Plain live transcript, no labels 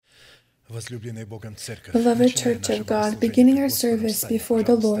Beloved Church of God, beginning our service before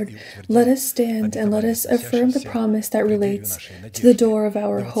the Lord, let us stand and let us affirm the promise that relates to the door of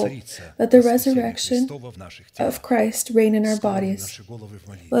our hope. Let the resurrection of Christ reign in our bodies.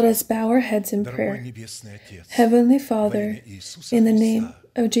 Let us bow our heads in prayer. Heavenly Father, in the name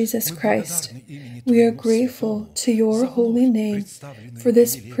of Jesus Christ, we are grateful to your holy name for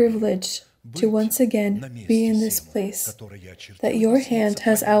this privilege to once again be in this place that your hand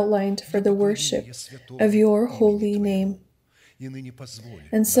has outlined for the worship of your holy name.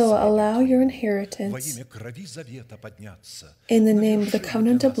 And so allow your inheritance in the name of the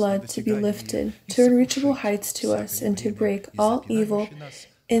covenant of blood to be lifted to unreachable heights to us and to break all evil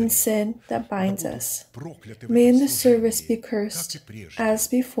in sin that binds us. May in this service be cursed, as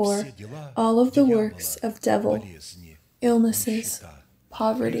before, all of the works of devil, illnesses,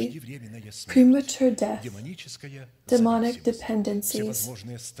 poverty, premature death, demonic dependencies,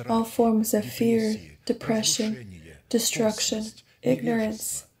 all forms of fear, depression, destruction,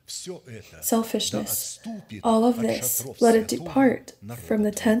 ignorance, selfishness, all of this, let it depart from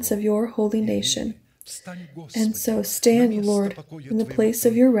the tents of your holy nation. And so stand, Lord, in the place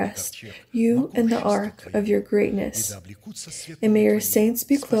of your rest, you and the ark of your greatness. And may your saints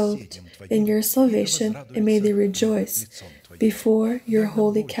be clothed in your salvation, and may they rejoice before your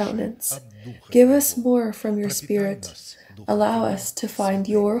holy countenance. Give us more from your Spirit. Allow us to find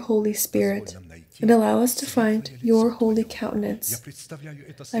your Holy Spirit, and allow us to find your holy countenance.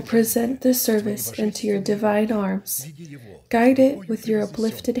 I present this service into your divine arms. Guide it with your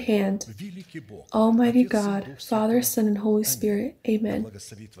uplifted hand. Almighty God, Father, Son, and Holy Spirit, amen.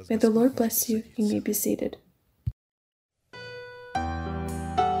 May the Lord bless you. You may be seated.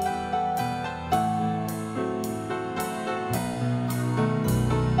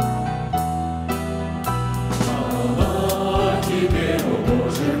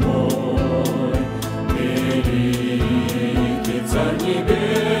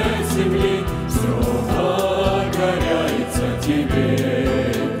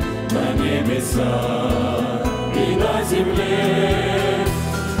 И на земле,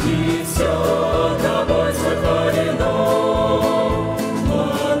 и все тобой сотворено,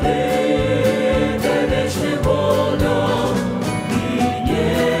 Владыка вечным Богом, и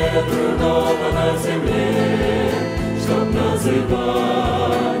нет другого на земле, чтоб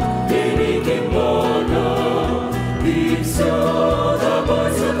называть великим Богом, и все тобой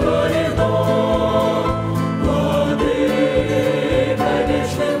сотворено, Владыка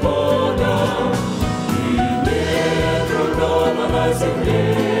вечным Богом. На земле,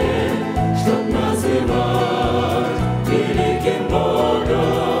 чтоб называть великим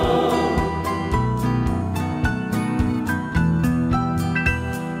Богом.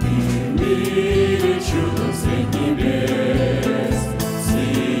 И в мире чудо средь небес,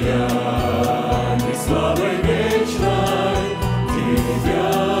 сияние славы вечной,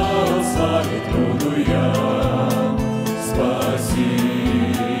 тебя славить буду я,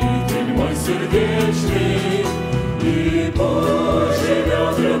 Спаситель мой сердечный. И пусть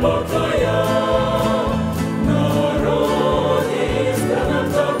живет любовь твоя, народ избранным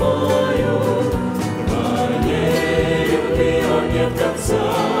тобою, твоей любви нет конца,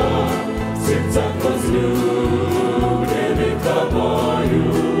 в сердцах возлюбленных тобою.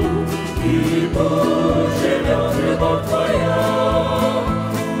 И пусть живет любовь твоя,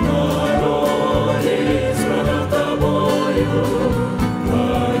 народ избранным тобою,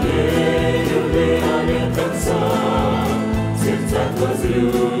 твоей любви нет конца.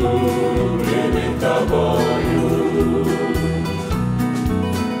 Возлюбленных тобою.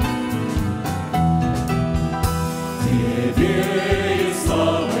 Тебе и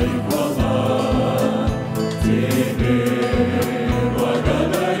слава и хвала, тебе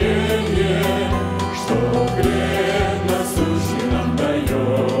благодарение, что хлеб насущный нам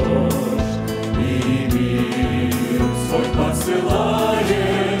даешь, и мир свой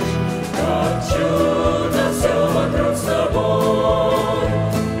посылаешь, как чудо все вокруг с тобой.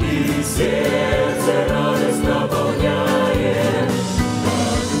 Сердце радость наполняет,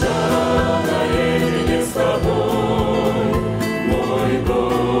 когда наедине с тобой, мой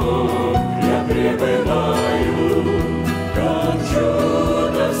Бог, я пребываю, как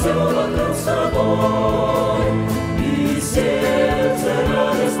чудо все вокруг с тобой, и сердце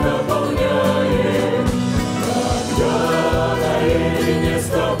радость наполняет, когда наедине с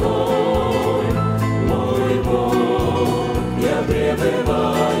тобой, мой Бог, я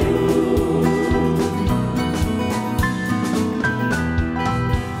пребываю.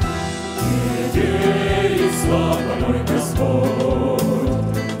 Слава мой Господь,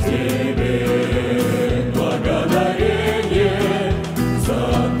 Тебе благодарение за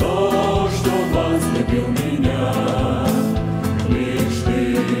то,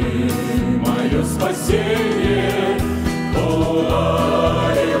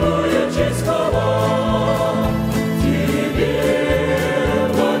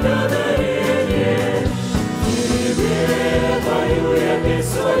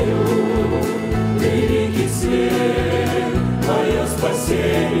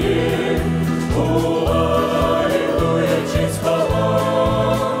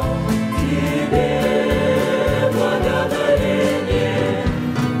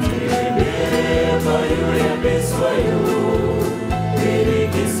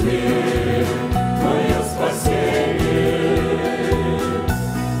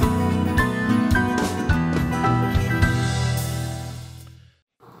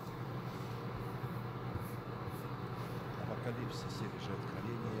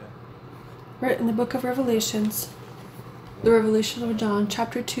 in the book of Revelations, the Revelation of John,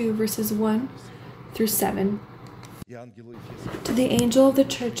 chapter 2, verses 1 through 7. To the angel of the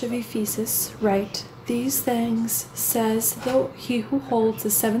church of Ephesus write, these things says he who holds the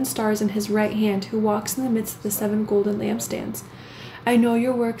 7 stars in his right hand, who walks in the midst of the 7 golden lampstands. I know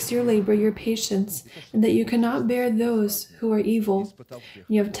your works, your labor, your patience, and that you cannot bear those who are evil.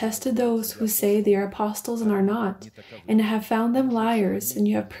 You have tested those who say they are apostles and are not, and have found them liars, and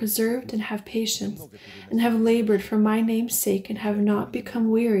you have preserved and have patience, and have labored for my name's sake, and have not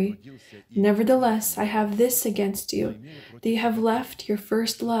become weary. Nevertheless, I have this against you, that you have left your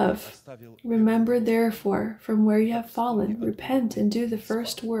first love. Remember, therefore, from where you have fallen, repent and do the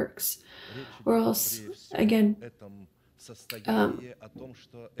first works. Or else, again,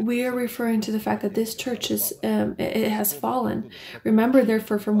 we are referring to the fact that this church it has fallen. Remember,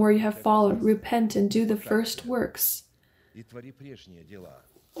 therefore, from where you have fallen, repent and do the first works.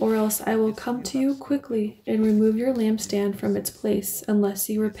 Or else I will come to you quickly and remove your lampstand from its place, unless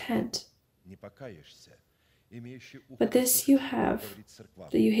you repent. But this you have,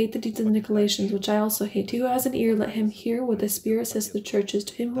 that you hate the deeds of the Nicolaitans, which I also hate. He who has an ear, let him hear what the Spirit says to the churches.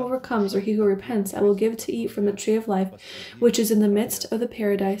 To him who overcomes, or he who repents, I will give to eat from the tree of life, which is in the midst of the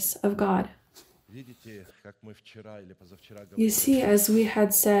paradise of God. You see, as we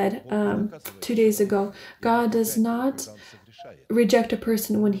had said 2 days ago, God does not reject a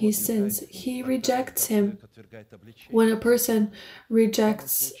person when he sins. He rejects him when a person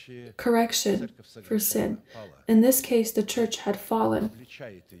rejects correction for sin. In this case, the church had fallen.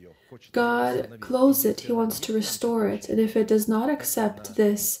 God clothes it. He wants to restore it. And if it does not accept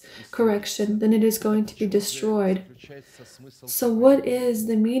this correction, then it is going to be destroyed. So what is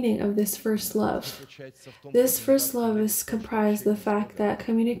the meaning of this first love? This first love is comprised of the fact that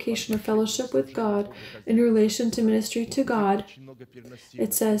communication or fellowship with God in relation to ministry to God.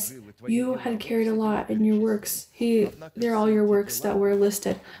 It says, you had carried a lot in your works. They're all your works that were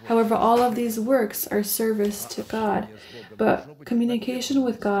listed. However, all of these works are service to God. But communication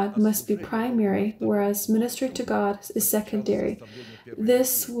with God must be primary, whereas ministry to God is secondary.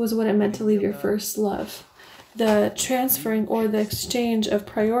 This was what it meant to leave your first love. The transferring or the exchange of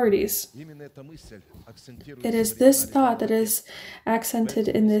priorities. It is this thought that is accented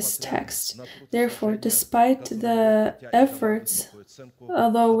in this text. Therefore, despite the efforts,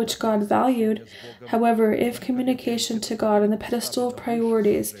 although which God valued, however, if communication to God on the pedestal of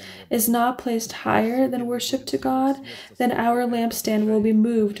priorities is not placed higher than worship to God, then our lampstand will be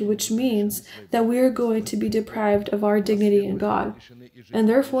moved, which means that we are going to be deprived of our dignity in God. And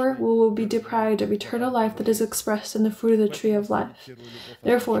therefore, we will be deprived of eternal life that is expressed in the fruit of the tree of life.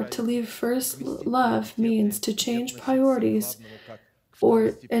 Therefore, to leave first love means to change priorities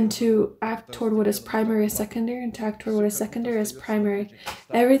and to act toward what is primary as secondary, and to act toward what is secondary as primary.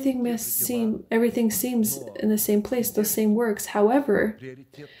 Everything seems in the same place, those same works. However,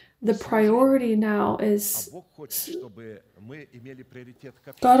 the priority now is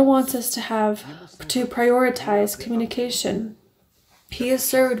God wants us to prioritize communication. He is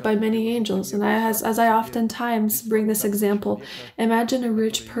served by many angels, and as I oftentimes bring this example, imagine a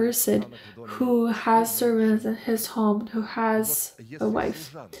rich person who has servants in his home, who has a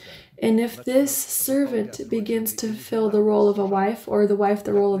wife. And if this servant begins to fill the role of a wife, or the wife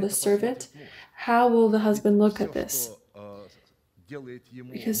the role of a servant, how will the husband look at this?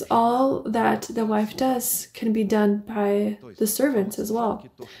 Because all that the wife does can be done by the servants as well.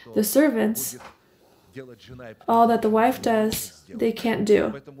 The servants, all that the wife does, they can't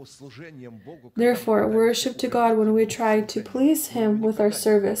do. Therefore, worship to God, when we try to please Him with our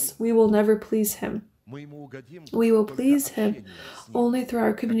service, we will never please Him. We will please Him only through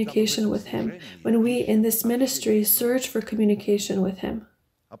our communication with Him, when we in this ministry search for communication with Him.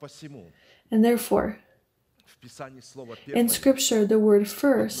 And therefore, in Scripture, the word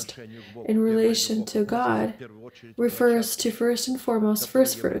first, in relation to God, refers to first and foremost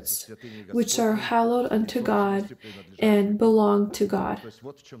first fruits, which are hallowed unto God and belong to God.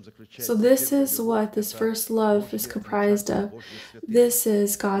 So this is what this first love is comprised of. This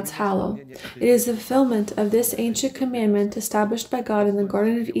is God's hallow. It is the fulfillment of this ancient commandment established by God in the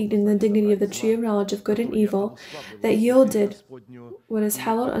Garden of Eden, the dignity of the tree of knowledge of good and evil, that yielded what is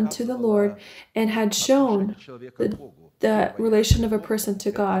hallowed unto the Lord, and had shown the relation of a person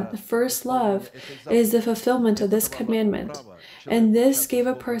to God. The first love is the fulfillment of this commandment, and this gave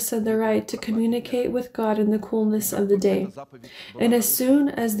a person the right to communicate with God in the coolness of the day. And as soon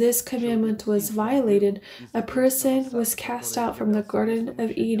as this commandment was violated, a person was cast out from the Garden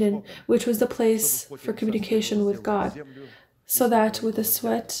of Eden, which was the place for communication with God, so that with the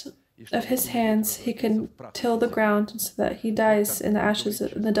sweat of his hands he can till the ground so that he dies in the ashes,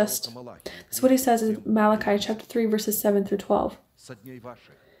 in the dust. That's what he says in Malachi chapter 3, verses 7 through 12.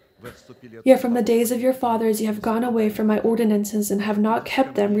 Yet from the days of your fathers you have gone away from my ordinances and have not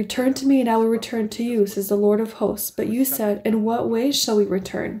kept them. Return to me, and I will return to you, says the Lord of hosts. But you said, in what ways shall we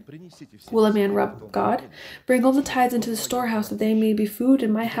return? Will a man rob God? Bring all the tithes into the storehouse, that they may be food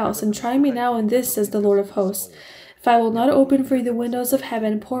in my house, and try me now in this, says the Lord of hosts. If I will not open for you the windows of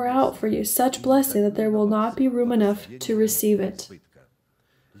heaven, pour out for you such blessing that there will not be room enough to receive it.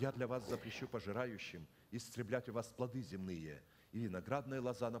 И виноградная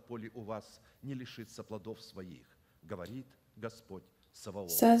лоза на поле у вас не лишится плодов своих, говорит Господь Саваоф.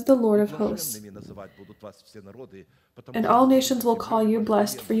 Says the Lord of hosts. And all nations will call you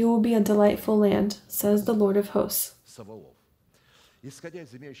blessed, for you will be a delightful land, says the Lord of hosts.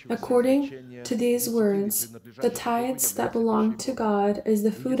 According to these words, the tithes that belong to God is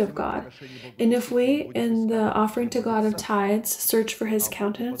the food of God. And if we, in the offering to God of tithes, search for his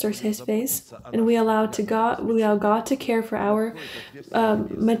countenance or his face, and we allow God to care for our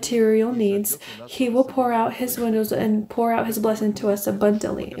material needs, he will pour out his windows and pour out his blessing to us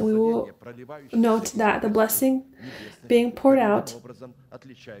abundantly. And we will note that the blessing being poured out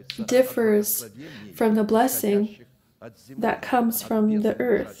differs from the blessing that comes from the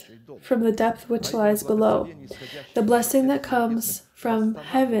earth, from the depth which lies below. The blessing that comes from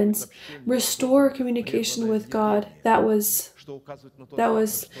heavens restore communication with God that was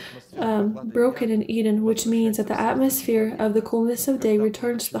broken in Eden, which means that the atmosphere of the coolness of day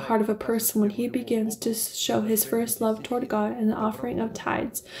returns to the heart of a person when he begins to show his first love toward God in the offering of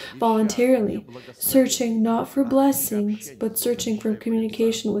tithes, voluntarily, searching not for blessings, but searching for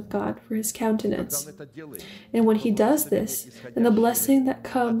communication with God, for his countenance. And when he does this, then the blessing that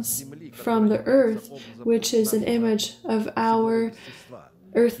comes from the earth, which is an image of our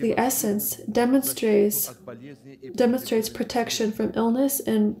earthly essence, demonstrates protection from illness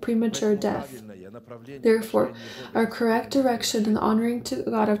and premature death. Therefore, our correct direction in the honoring to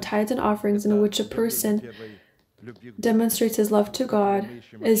God of tithes and offerings, in which a person demonstrates his love to God,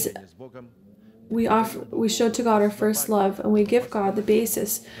 is we show to God our first love, and we give God the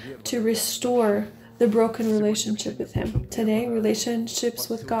basis to restore the broken relationship with him. Today, relationships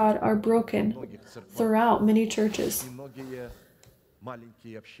with God are broken throughout many churches.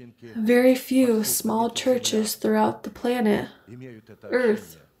 Very few small churches throughout the planet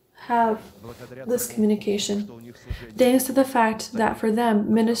Earth have this communication, thanks to the fact that for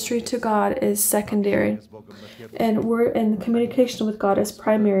them, ministry to God is secondary, and communication with God is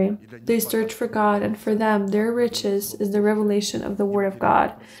primary. They search for God, and for them, their riches is the revelation of the Word of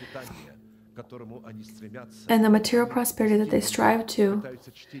God. And the material prosperity that they strive to,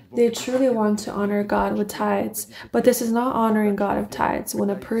 they truly want to honor God with tithes. But this is not honoring God of tithes when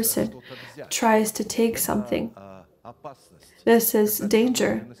a person tries to take something. This is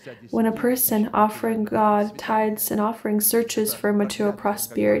danger. When a person offering God tithes and offerings searches for material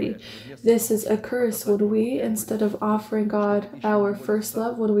prosperity, this is a curse. When we, instead of offering God our first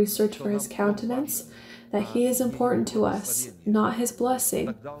love, when we search for his countenance, that he is important to us, not his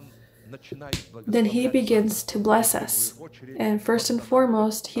blessing, then he begins to bless us. And first and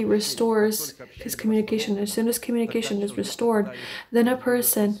foremost, he restores his communication. As soon as communication is restored, then a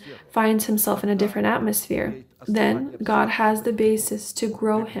person finds himself in a different atmosphere. Then God has the basis to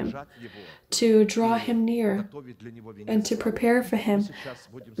grow him, to draw him near, and to prepare for him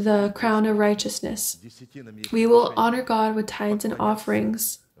the crown of righteousness. We will honor God with tithes and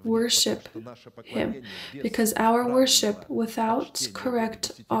offerings, worship him, because our worship without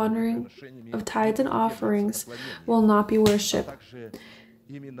correct honoring of tithes and offerings will not be worship.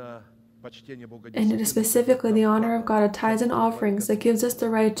 And it is specifically the honor of God of tithes and offerings that gives us the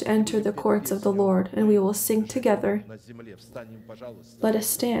right to enter the courts of the Lord, and we will sing together. Let us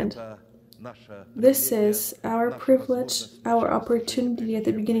stand. This is our privilege, our opportunity at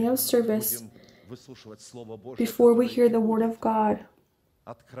the beginning of service, before we hear the word of God,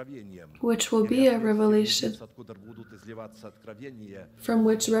 which will be a revelation, from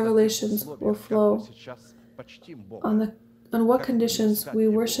which revelations will flow on what conditions we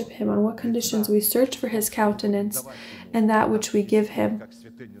worship him, on what conditions we search for his countenance, and that which we give him,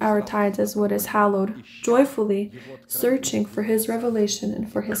 our tithes as what is hallowed, joyfully searching for his revelation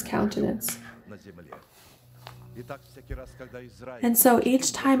and for his countenance. And so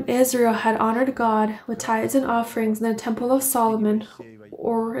each time Israel had honored God with tithes and offerings in the Temple of Solomon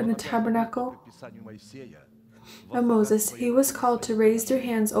or in the tabernacle of Moses, he was called to raise their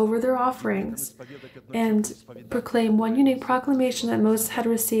hands over their offerings and proclaim one unique proclamation that Moses had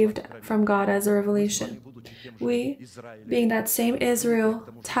received from God as a revelation. We, being that same Israel,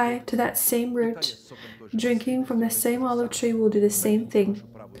 tied to that same root, drinking from the same olive tree, will do the same thing.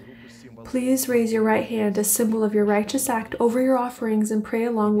 Please raise your right hand, a symbol of your righteous act, over your offerings and pray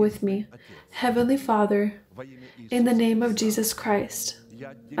along with me. Heavenly Father, in the name of Jesus Christ,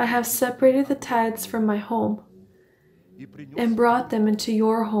 I have separated the tithes from my home and brought them into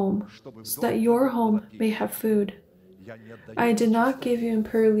your home, so that your home may have food. I did not give you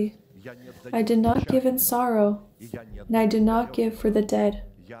impurely. I did not give in sorrow, and I did not give for the dead.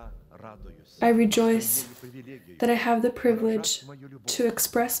 I rejoice that I have the privilege to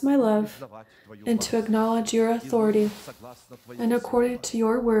express my love and to acknowledge your authority. And according to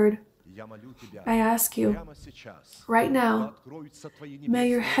your word, I ask you, right now, may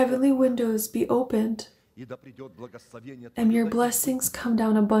your heavenly windows be opened and your blessings come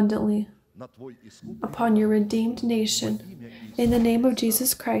down abundantly upon your redeemed nation. In the name of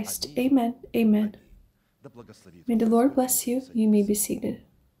Jesus Christ, amen, amen. May the Lord bless you. You may be seated.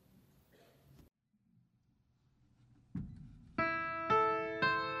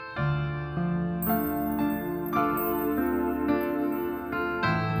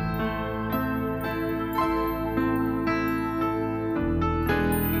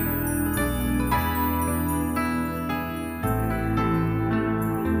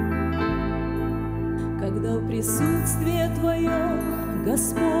 Когда в присутствие Твое,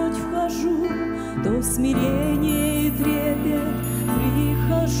 Господь, вхожу, то в смирение и трепет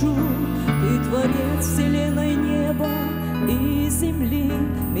прихожу. Ты Творец вселенной, неба и земли,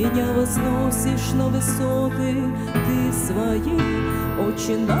 меня возносишь на высоты Ты свои.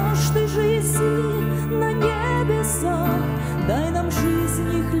 Отче наш, Ты же еси на небесах, дай нам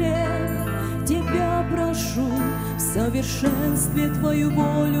жизни хлеб, Тебя прошу. В совершенстве Твою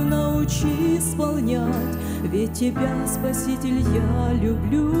волю научи исполнять, ведь Тебя, Спаситель, я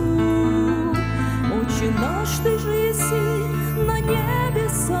люблю. Отче наш, Ты же еси на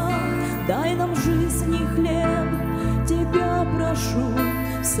небесах, дай нам жизни хлеб, Тебя прошу.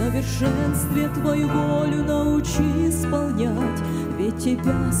 В совершенстве Твою волю научи исполнять, ведь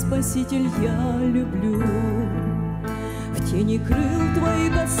Тебя, Спаситель, я люблю. В тени крыл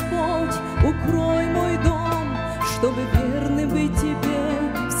Твоих, Господь, укрой мой дом, чтобы верным быть Тебе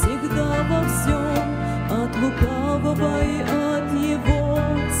всегда во всем, от лукавого и от его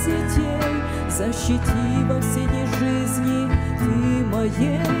сетей. Защити во все дни жизни Ты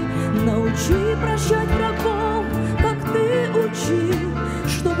моей, научи прощать врагов, как Ты учил,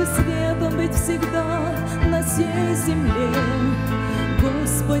 чтобы светом быть всегда на сей земле.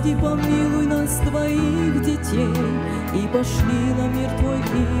 Господи, помилуй нас, Твоих детей, и пошли на мир Твой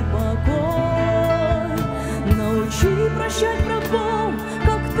и покой. Научи прощать врагов,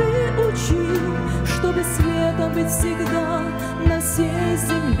 как Ты учил, чтобы светом быть всегда на сей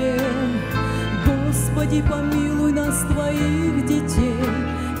земле. Господи, помилуй нас, Твоих детей,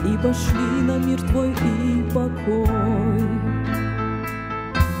 и пошли на мир Твой и покой.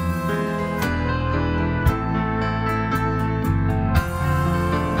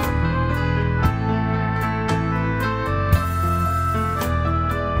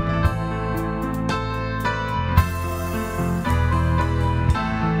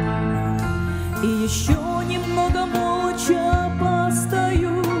 И еще немного молча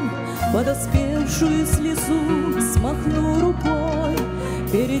постою, подоспевшую слезу смахну рукой.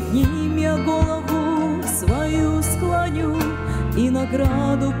 Перед ним я голову свою склоню и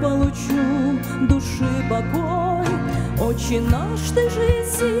награду получу души покой. Отче наш, Ты же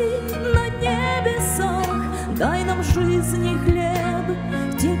еси на небесах, дай нам жизни хлеб,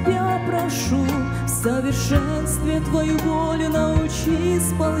 Тебя прошу. В совершенстве Твою волю научи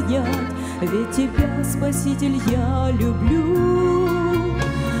исполнять, ведь Тебя, Спаситель, я люблю.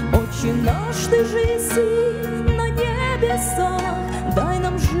 Отче наш, Ты же еси на небесах, дай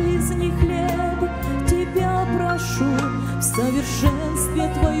нам жизни хлеб, Тебя прошу. В совершенстве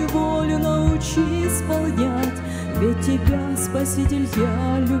Твою волю научи исполнять, ведь Тебя, Спаситель,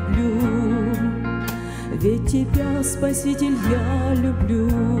 я люблю. Ведь Тебя, Спаситель, я люблю.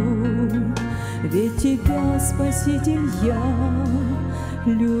 Ведь Тебя, Спаситель, я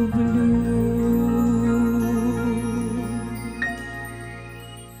люблю.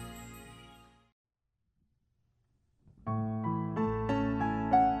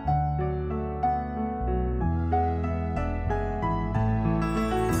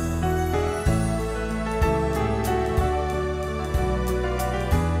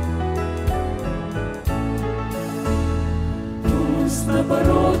 На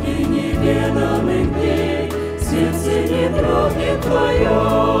пороге неведомых дней сердце не дрогнет Твое.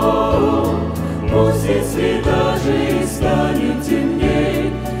 Пусть если даже и станет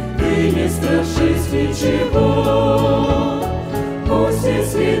темней, Ты не страшись ничего. Пусть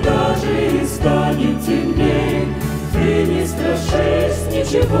если даже и станет темней, ты не страшись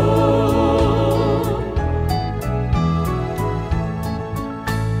ничего.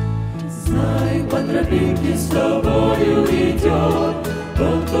 Знай, по тропинке с тобою идет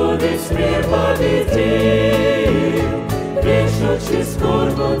тот, кто весь мир победил. Вечно через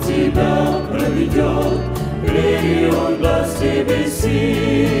скорбь он тебя проведет, и он даст тебе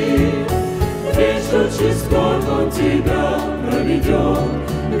сил. Вечно через скорбь он тебя проведет,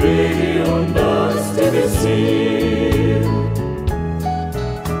 и он даст тебе сил.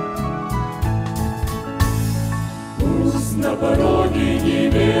 Пусть на пороге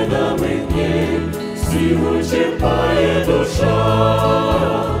неведомых дней силу черпает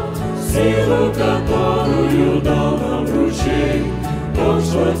душа, силу, которую дал нам ручей, тот,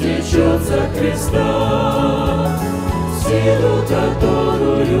 что течет за Христа. Силу,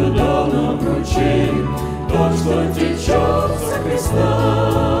 которую дал нам ручей, тот, что течет за Христа.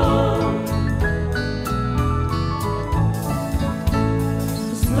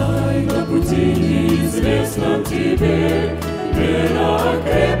 Знай, на пути неизвестном тебе вера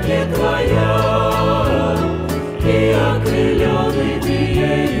окрепнет твоя, и окрыленный ты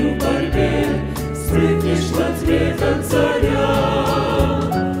ею в борьбе спрыгнешь во тьме, как заря.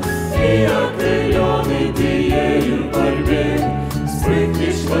 И окрыленный ты ею в борьбе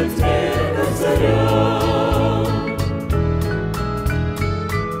спрыгнешь во тьме, как заря.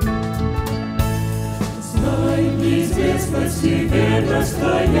 Знай, в неизвестности верность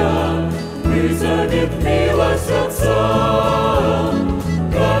твоя вызовет милость Отца,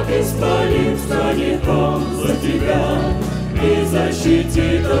 как исполин станет Он за тебя и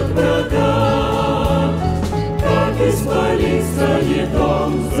защитит от врага. Как исполин станет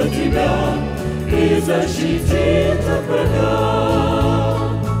Он за тебя и защитит от врага.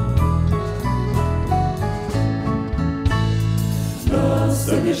 Да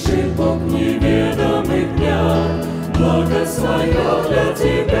совершит Бог неведомых дня благо свое для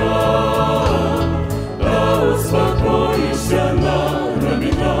тебя. Да успокоишься на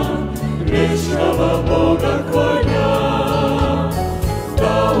рамена вечного Бога хваля.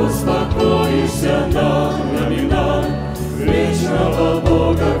 Да успокоишься на рамена вечного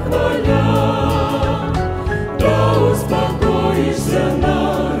Бога хваля. Да успокоишься на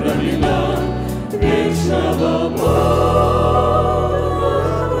рамена вечного Бога.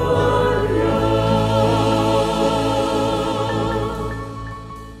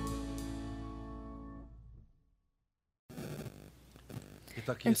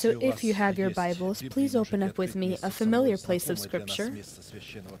 And so if you have your Bibles, please open up with me a familiar place of Scripture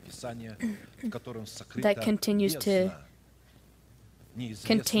that continues to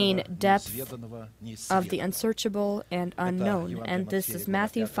contain depth of the unsearchable and unknown. And this is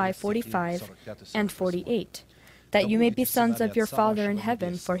Matthew 5:45 and 48. That you may be sons of your Father in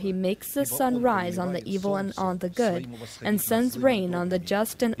heaven, for he makes the sun rise on the evil and on the good, and sends rain on the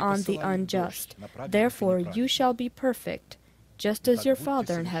just and on the unjust. Therefore you shall be perfect, just as your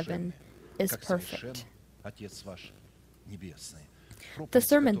Father in heaven is perfect. The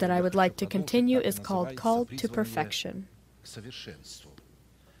sermon that I would like to continue is called Called to Perfection.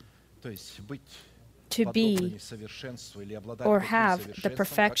 To be or have the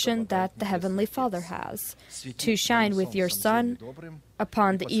perfection that the Heavenly Father has, to shine with your sun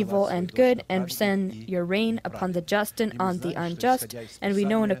upon the evil and good, and send your rain upon the just and on the unjust. And we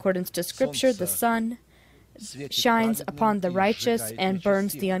know in accordance to Scripture, the sun shines upon the righteous and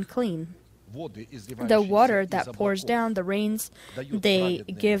burns the unclean. The water that pours down, the rains, they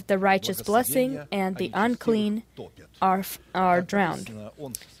give the righteous blessing, and the unclean are drowned.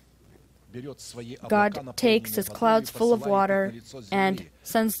 God takes his clouds full of water and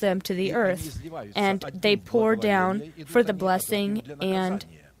sends them to the earth, and they pour down for the blessing and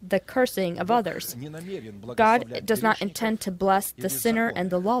the cursing of others. God does not intend to bless the sinner and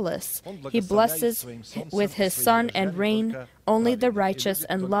the lawless. He blesses with his sun and rain only the righteous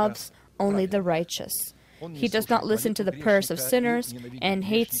and loves only the righteous. He does not listen to the prayers of sinners and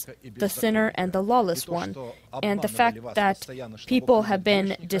hates the sinner and the lawless one. And the fact that people have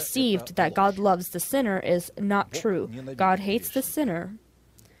been deceived that God loves the sinner is not true. God hates the sinner,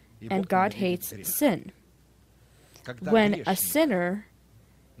 and God hates sin. When a sinner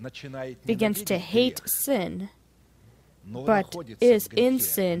begins to hate sin, but is in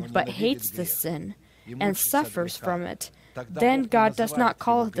sin, but hates the sin, and suffers from it, then God does not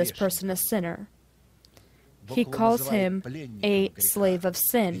call this person a sinner. He calls him a slave of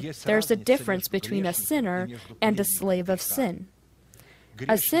sin. There's a difference between a sinner and a slave of sin.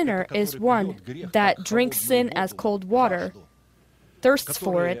 A sinner is one that drinks sin as cold water, thirsts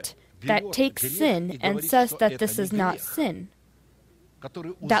for it, that takes sin and says that this is not sin,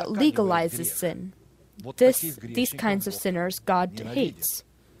 that legalizes sin. These kinds of sinners God hates.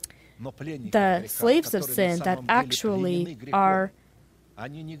 The slaves of sin that actually are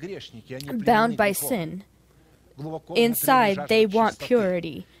bound by sin, inside they want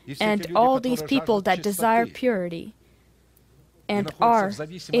purity. And all these people that desire purity and are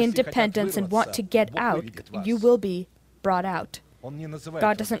in dependence and want to get out, you will be brought out.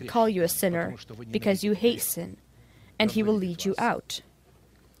 God doesn't call you a sinner because you hate sin, and He will lead you out.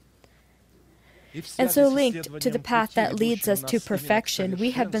 And so linked to the path that leads us to perfection,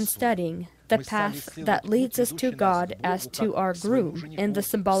 we have been studying the path that leads us to God as to our groom in the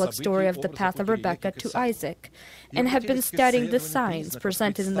symbolic story of the path of Rebekah to Isaac, and have been studying the signs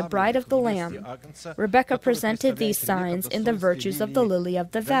presented in the bride of the Lamb. Rebekah presented these signs in the virtues of the lily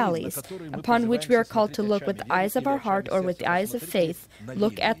of the valleys, upon which we are called to look with the eyes of our heart or with the eyes of faith,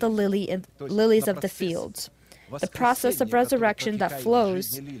 look at the lilies of the fields. The process of resurrection that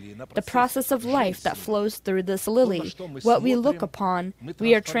flows, the process of life that flows through this lily, what we look upon,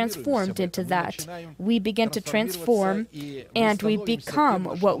 we are transformed into that. We begin to transform, and we become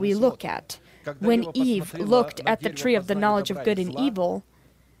what we look at. When Eve looked at the tree of the knowledge of good and evil,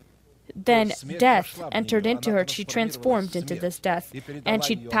 then death entered into her. She transformed into this death, and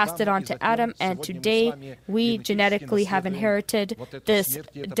she passed it on to Adam, and today we genetically have inherited this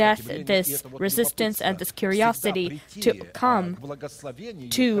death, this resistance, and this curiosity to come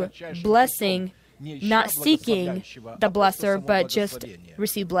to blessing, not seeking the blesser, but just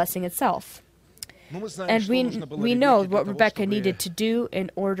receive blessing itself. And we know what Rebekah needed to do in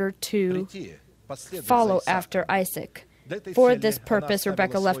order to follow after Isaac. For this purpose,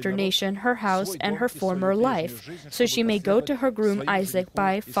 Rebekah left her nation, her house, and her former life, so she may go to her groom Isaac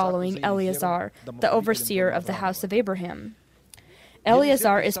by following Eleazar, the overseer of the house of Abraham.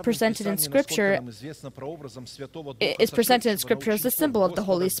 Eleazar is presented in Scripture as a symbol of the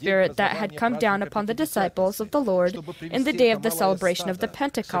Holy Spirit that had come down upon the disciples of the Lord in the day of the celebration of the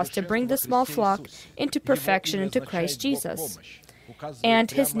Pentecost to bring the small flock into perfection into Christ Jesus. And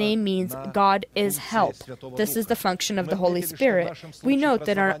his name means God is help. This is the function of the Holy Spirit. We note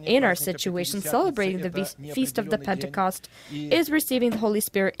that in our situation, celebrating the feast of the Pentecost is receiving the Holy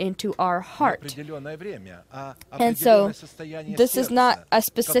Spirit into our heart. And so, this is not a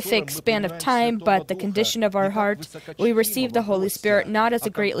specific span of time, but the condition of our heart. We receive the Holy Spirit not as a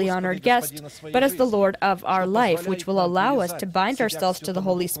greatly honored guest, but as the Lord of our life, which will allow us to bind ourselves to the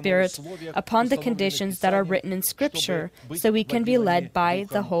Holy Spirit upon the conditions that are written in Scripture, so we can be led by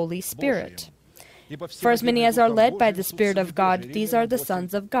the Holy Spirit. For as many as are led by the Spirit of God, these are the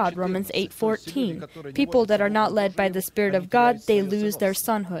sons of God. Romans 8:14. People that are not led by the Spirit of God, they lose their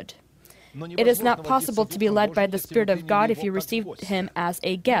sonhood. It is not possible to be led by the Spirit of God if you receive Him as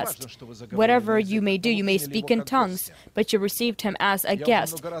a guest. Whatever you may do, you may speak in tongues, but you received Him as a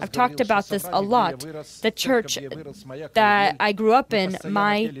guest. I've talked about this a lot. The church that I grew up in,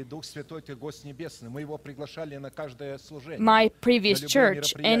 my previous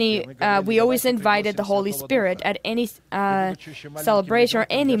church, we always invited the Holy Spirit at any celebration or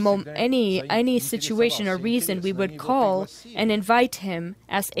any situation or reason. We would call and invite Him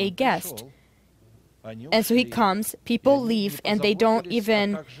as a guest. And so He comes, people leave, and they don't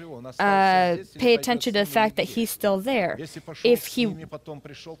even pay attention to the fact that He's still there. If He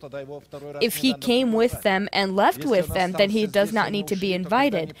came with them and left with them, then He does not need to be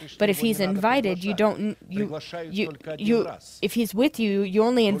invited. But if He's invited, if He's with you, you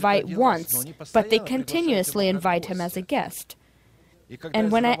only invite once, but they continuously invite Him as a guest.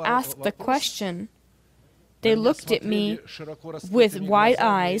 And when I asked the question, they looked at me with wide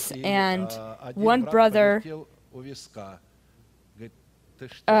eyes, and one brother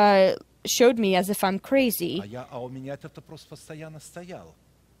showed me as if I'm crazy.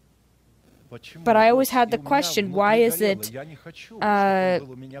 But I always had the question, why is it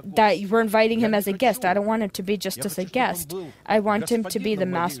that we're inviting him as a guest? I don't want him to be just as a guest. I want him to be the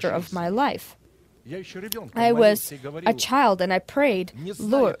master of my life. I was a child and I prayed,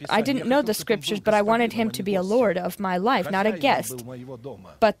 Lord, I didn't know the Scriptures, but I wanted Him to be a Lord of my life, not a guest,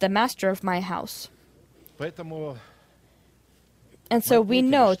 but the master of my house. And so we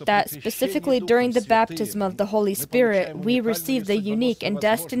note that specifically during the baptism of the Holy Spirit, we receive the unique and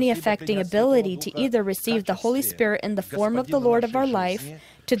destiny-affecting ability to either receive the Holy Spirit in the form of the Lord of our life,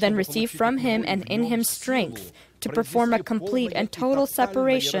 to then receive from Him and in Him strength, to perform a complete and total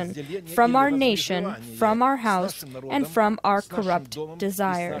separation from our nation, from our house, and from our corrupt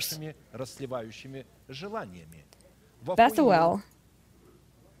desires. Bethuel,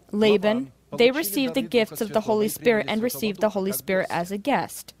 Laban, they received the gifts of the Holy Spirit and received the Holy Spirit as a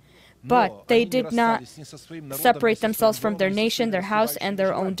guest. But they did not separate themselves from their nation, their house, and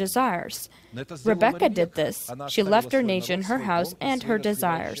their own desires. Rebekah did this. She left her nation, her house, and her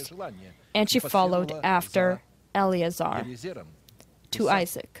desires, and she followed after Eleazar to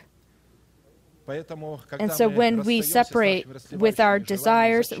Isaac. And so when we separate with our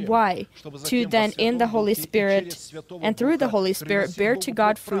desires, why? To then in the Holy Spirit and through the Holy Spirit bear to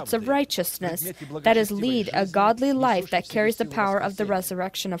God fruits of righteousness, that is, lead a godly life that carries the power of the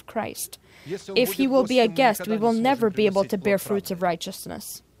resurrection of Christ. If he will be a guest, we will never be able to bear fruits of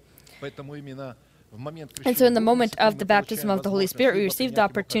righteousness. And so in the moment of the baptism of the Holy Spirit, we receive the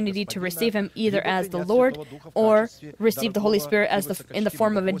opportunity to receive him either as the Lord or receive the Holy Spirit as in the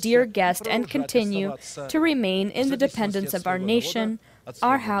form of a dear guest and continue to remain in the dependence of our nation,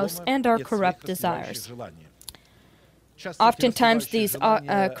 our house, and our corrupt desires. Oftentimes, these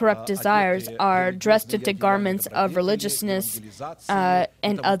corrupt desires are dressed into garments of religiousness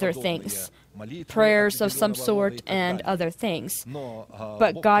and other things. Prayers of some sort and other things.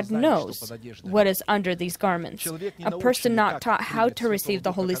 But God knows what is under these garments. A person not taught how to receive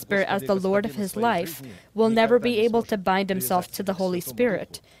the Holy Spirit as the Lord of his life will never be able to bind himself to the Holy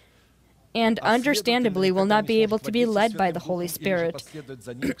Spirit, and understandably will not be able to be led by the Holy Spirit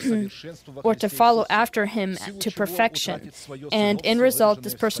or to follow after him to perfection. And in result,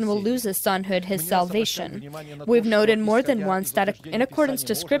 this person will lose his sonhood, his salvation. We've noted more than once that in accordance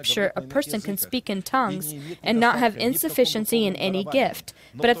to Scripture, a person can speak in tongues and not have insufficiency in any gift,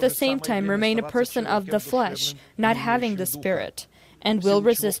 but at the same time remain a person of the flesh, not having the Spirit, and will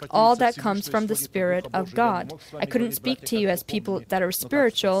resist all that comes from the Spirit of God. I couldn't speak to you as people that are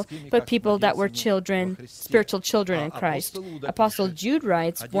spiritual, but people that were children, spiritual children in Christ. Apostle Jude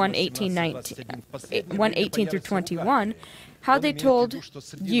writes, 1:18 through 21, how they told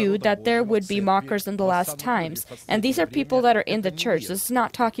you that there would be mockers in the last times. And these are people that are in the church. This is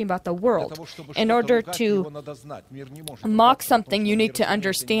not talking about the world. In order to mock something, you need to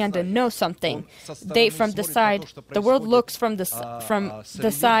understand and know something. They, from the side, the world looks from the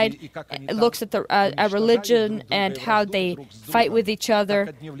side, looks at at religion and how they fight with each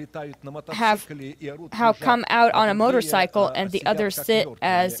other, how come out on a motorcycle and the others sit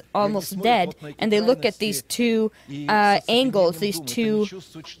as almost dead, and they look at these two angles, these two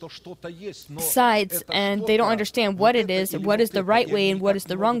sides, and they don't understand what it is, what is the right way and what is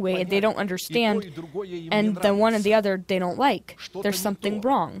the wrong way, and they don't understand, and the one and the other they don't like. There's something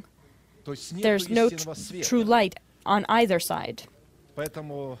wrong. There's no true light on either side.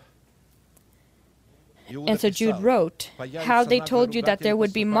 And so Jude wrote, how they told you that there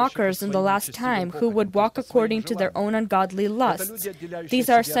would be mockers in the last time who would walk according to their own ungodly lusts. These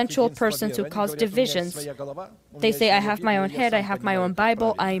are sensual persons who cause divisions. They say, I have my own head, I have my own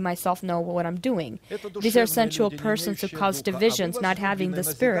Bible, I myself know what I'm doing. These are sensual persons who cause divisions, not having the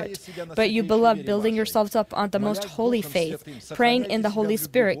Spirit. But you, beloved, building yourselves up on the most holy faith, praying in the Holy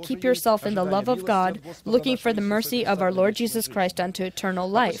Spirit, keep yourself in the love of God, looking for the mercy of our Lord Jesus Christ unto eternal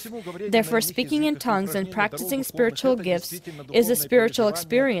life. Therefore, speaking in tongues and practicing spiritual gifts is a spiritual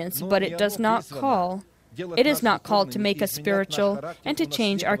experience, but it is not called to make us spiritual and to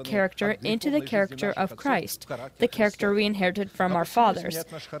change our character into the character of Christ, the character we inherited from our fathers.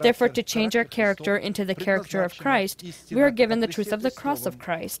 Therefore, to change our character into the character of Christ, we are given the truth of the cross of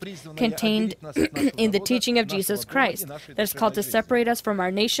Christ, contained in the teaching of Jesus Christ, that is called to separate us from our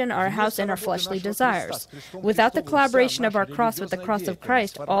nation, our house, and our fleshly desires. Without the collaboration of our cross with the cross of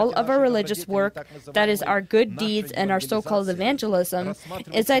Christ, all of our religious work, that is, our good deeds and our so-called evangelism,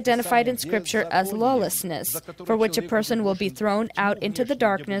 is identified in Scripture as lawlessness, for which a person will be thrown out into the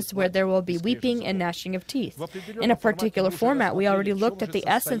darkness where there will be weeping and gnashing of teeth. In a particular format, we already looked at the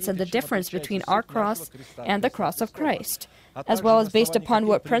essence and the difference between our cross and the cross of Christ, as well as based upon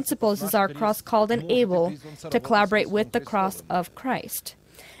what principles is our cross called and able to collaborate with the cross of Christ.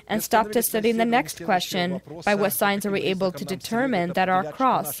 And stop to study the next question, by what signs are we able to determine that our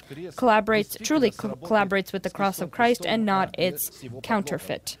cross truly collaborates with the cross of Christ and not its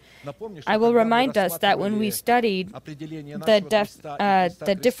counterfeit? I will remind us that when we studied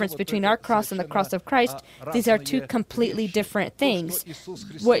the difference between our cross and the cross of Christ, these are two completely different things.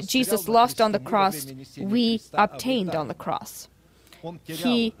 What Jesus lost on the cross, we obtained on the cross.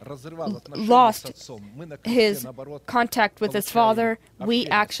 He lost his contact with his Father. We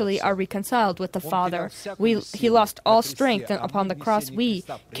actually are reconciled with the Father. He lost all strength, and upon the cross, we,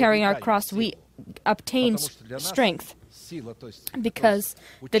 carrying our cross, we obtain strength. Because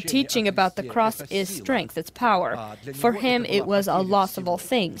the teaching about the cross is strength, it's power. For him, it was a loss of all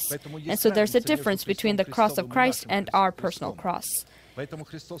things. And so there's a difference between the cross of Christ and our personal cross.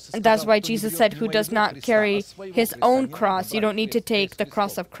 And that's why Jesus said, who does not carry his own cross, you don't need to take the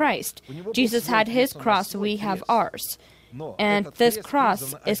cross of Christ. Jesus had his cross, we have ours. And this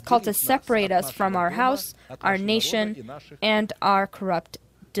cross is called to separate us from our house, our nation, and our corrupt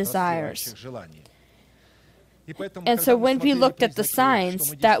desires. And so when we looked at the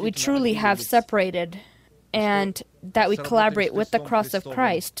signs that we truly have separated and that we collaborate with the cross of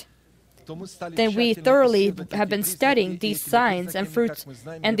Christ, then we thoroughly have been studying these signs and fruits,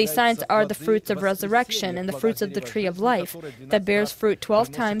 and these signs are the fruits of resurrection and the fruits of the tree of life that bears fruit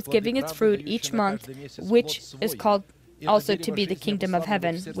 12 times, giving its fruit each month, which is called also to be the kingdom of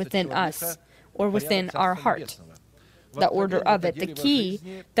heaven within us, or within our heart. The order of it. The key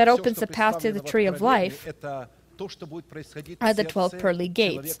that opens the path to the tree of life are the 12 pearly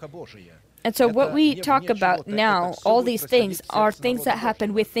gates. And so what we talk about now, all these things, are things that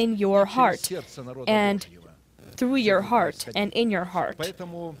happen within your heart and through your heart and in your heart.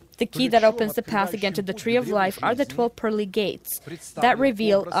 The key that opens the path again to the tree of life are the 12 pearly gates that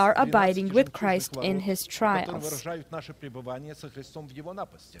reveal our abiding with Christ in his trials.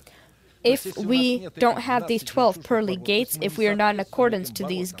 If we don't have these 12 pearly gates, if we are not in accordance to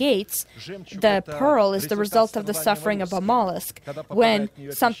these gates, the pearl is the result of the suffering of a mollusk. When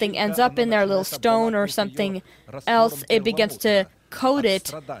something ends up in there, a little stone or something else, it begins to coat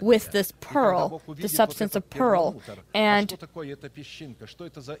it with this pearl, the substance of pearl. And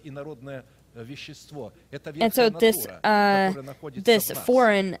so this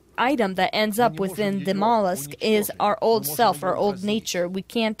foreign item that ends up within the mollusk is our old self, our old nature. We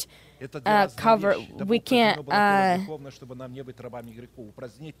can't we can't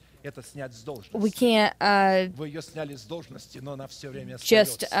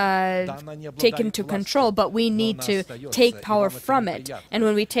just take into control, but we need to take power from it. And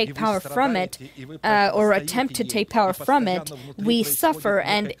when we take power from it, or attempt to take power from it, we suffer,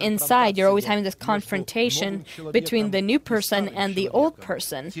 and inside you're always having this confrontation between the new person and the old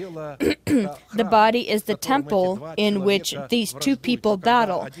person. The body is the temple in which these two people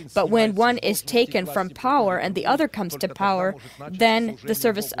battle, but when one is taken from power and the other comes to power, then the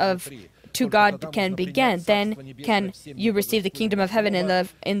service to God can begin. Then can you receive the kingdom of heaven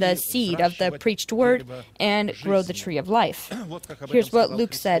in the seed of the preached word and grow the tree of life. Here's what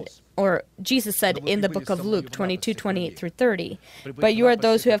Luke said, or Jesus said in the book of Luke 22:28-30. But you are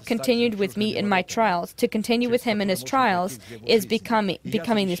those who have continued with me in my trials. To continue with him in his trials is becoming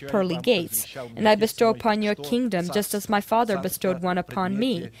these pearly gates. And I bestow upon you a kingdom, just as my Father bestowed one upon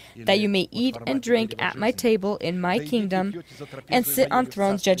me, that you may eat and drink at my table in my kingdom, and sit on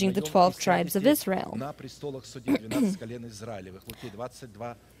thrones judging the 12 tribes of Israel.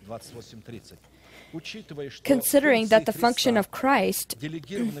 Considering that the function of Christ,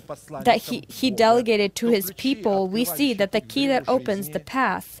 that he delegated to his people, we see that the key that opens the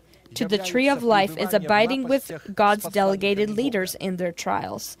path to the tree of life is abiding with God's delegated leaders in their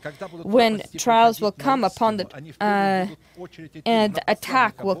trials. When trials will come upon and the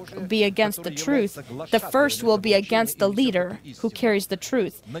attack will be against the truth, the first will be against the leader who carries the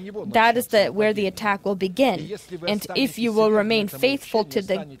truth. That is where the attack will begin. And if you will remain faithful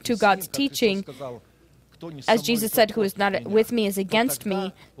to God's teaching, as Jesus said, who is not with me is against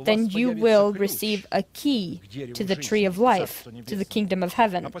me, then you will receive a key to the tree of life, to the kingdom of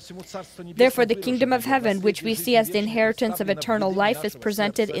heaven. Therefore, the kingdom of heaven, which we see as the inheritance of eternal life, is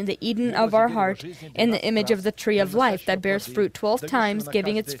presented in the Eden of our heart, in the image of the tree of life that bears fruit 12 times,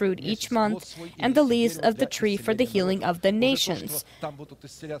 giving its fruit each month, and the leaves of the tree for the healing of the nations.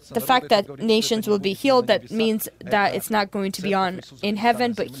 The fact that nations will be healed, that means that it's not going to be in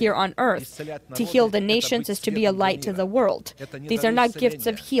heaven, but here on earth. To heal the nations is to be a light to the world. These are not gifts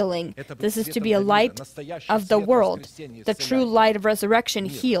of healing. This is to be a light of the world. The true light of resurrection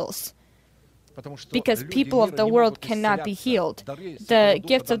heals, because people of the world cannot be healed. The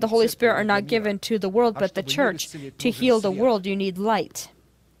gifts of the Holy Spirit are not given to the world, but the church. To heal the world, you need light.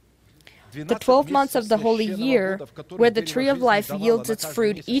 The 12 months of the holy year, where the tree of life yields its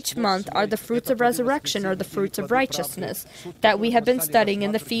fruit each month, are the fruits of resurrection, or the fruits of righteousness, that we have been studying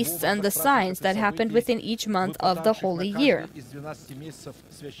in the feasts and the signs that happened within each month of the holy year.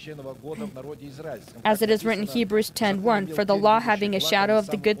 As it is written in Hebrews 10:1, for the law having a shadow of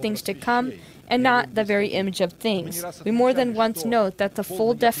the good things to come, and not the very image of things. We more than once note that the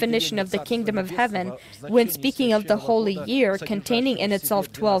full definition of the kingdom of heaven, when speaking of the holy year, containing in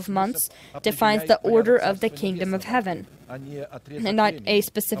itself 12 months, defines the order of the kingdom of heaven, and not a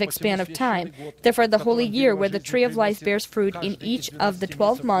specific span of time. Therefore, the holy year, where the tree of life bears fruit in each of the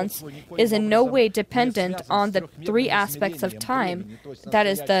 12 months, is in no way dependent on the three aspects of time, that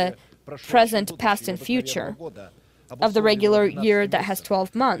is, the present, past, and future. of the regular year that has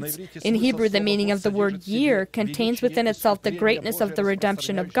 12 months. In Hebrew, the meaning of the word year contains within itself the greatness of the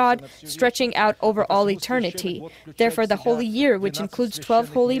redemption of God, stretching out over all eternity. Therefore, the holy year, which includes 12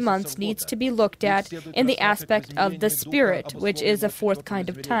 holy months, needs to be looked at in the aspect of the Spirit, which is a fourth kind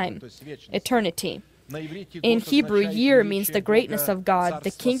of time, eternity. In Hebrew, year means the greatness of God,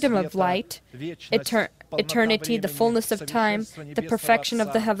 the kingdom of light, eternity, the fullness of time, the perfection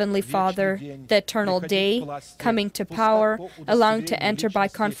of the Heavenly Father, the eternal day, coming to power, allowing to enter by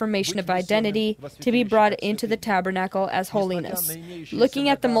confirmation of identity, to be brought into the tabernacle as holiness. Looking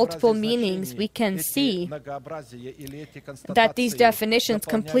at the multiple meanings, we can see that these definitions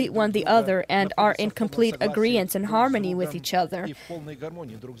complete one the other and are in complete agreement and harmony with each other.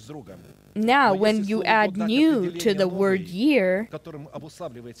 Now, when you add new to the word year,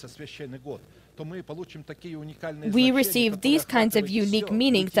 we receive these kinds of unique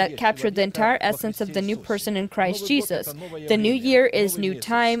meanings that capture the entire essence of the new person in Christ Jesus. The new year is new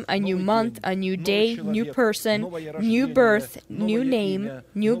time, a new month, a new day, new person, new birth, new name,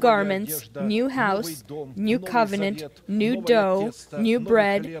 new garments, new house, new covenant, new dough, new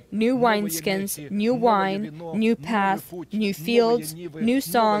bread, new wineskins, new wine, new path, new fields, new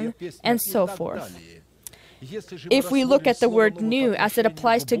song, and so forth. If we look at the word new as it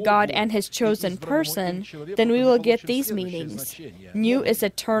applies to God and His chosen person, then we will get these meanings. New is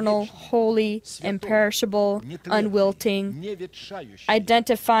eternal, holy, imperishable, unwilting,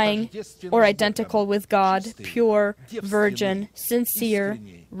 identifying or identical with God, pure, virgin, sincere,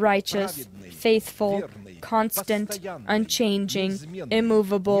 righteous, faithful, constant, unchanging,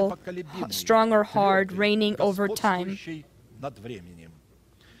 immovable, strong or hard, reigning over time.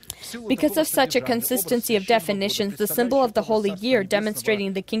 Because of such a consistency of definitions, the symbol of the holy year,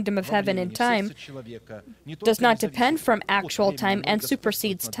 demonstrating the kingdom of heaven in time, does not depend from actual time and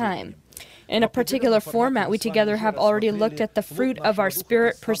supersedes time. In a particular format, we together have already looked at the fruit of our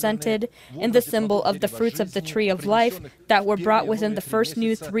spirit presented in the symbol of the fruits of the tree of life that were brought within the first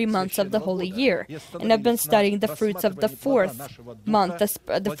new 3 months of the holy year, and have been studying the fruits of the fourth month,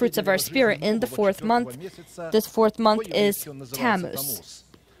 the fruits of our spirit in the fourth month. This fourth month is Tammuz,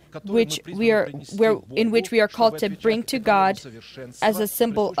 in which we are called to bring to God as a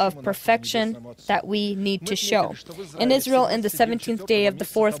symbol of perfection that we need to show. In Israel, in the 17th day of the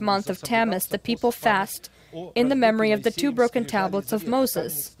fourth month of Tammuz, the people fast in the memory of the 2 broken tablets of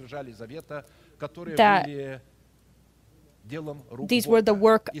Moses. These were the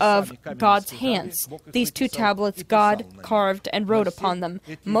work of God's hands. These 2 tablets God carved and wrote upon them.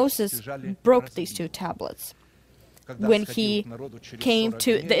 Moses broke these 2 tablets. When he came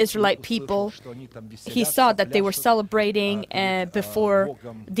to the Israelite people, he saw that they were celebrating before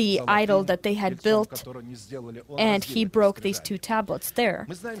the idol that they had built, and he broke these 2 tablets there.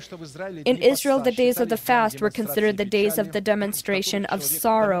 In Israel, the days of the fast were considered the days of the demonstration of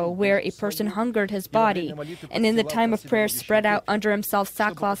sorrow, where a person hungered his body, and in the time of prayer spread out under himself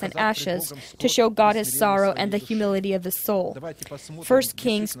sackcloth and ashes to show God his sorrow and the humility of his soul. 1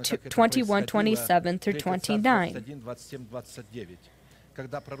 Kings 21:27 through 29.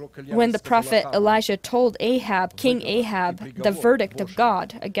 When the prophet Elijah told King Ahab, the verdict of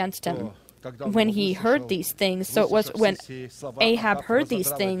God against him, when he heard these things, so it was when Ahab heard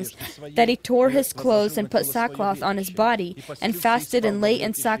these things that he tore his clothes and put sackcloth on his body, and fasted and lay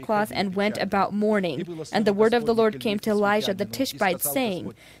in sackcloth and went about mourning. And the word of the Lord came to Elijah the Tishbite,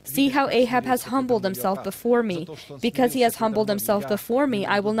 saying, See how Ahab has humbled himself before me. Because he has humbled himself before me,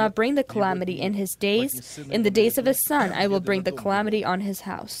 I will not bring the calamity in his days. In the days of his son, I will bring the calamity on his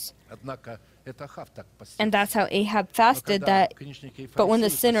house. And that's how Ahab fasted. But when the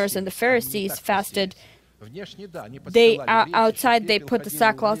sinners and the Pharisees fasted, outside they put the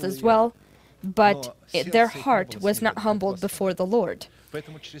sackcloth as well, but their heart was not humbled before the Lord.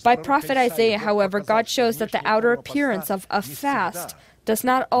 By prophet Isaiah, however, God shows that the outer appearance of a fast does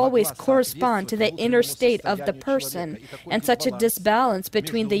not always correspond to the inner state of the person, and such a disbalance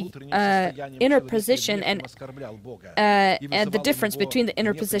between the inner position and the difference between the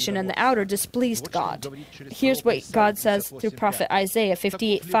inner position and the outer displeased God. Here's what God says through prophet Isaiah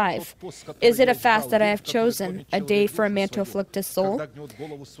 58:5. Is it a fast that I have chosen, a day for a man to afflict his soul?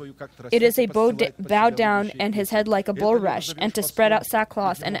 It is a bow down and his head like a bulrush, and to spread out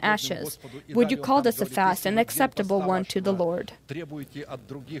sackcloth and ashes. Would you call this a fast, an acceptable one to the Lord?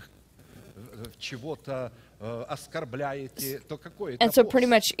 And so pretty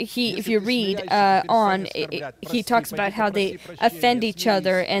much if you read on, he talks about how they offend each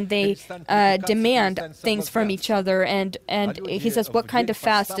other and they demand things from each other. And he says, what kind of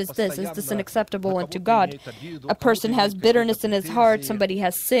fast is this? Is this unacceptable unto God? A person has bitterness in his heart. Somebody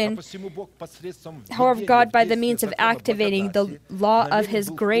has sin. However, God, by the means of activating the law of His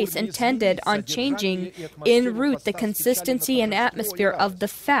grace, intended on changing in root the consistency and atmosphere of the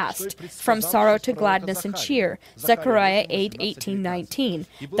fast from sorrow to gladness and cheer. Zechariah 8:18-19.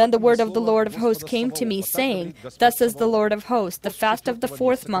 Then the word of the Lord of hosts came to me, saying, Thus says the Lord of hosts, the fast of the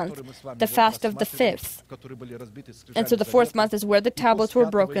 4th month, the fast of the 5th. And so the 4th month is where the tablets were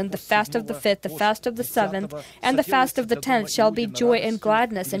broken, the fast of the 5th, the fast of the 7th, and the fast of the 10th shall be joy and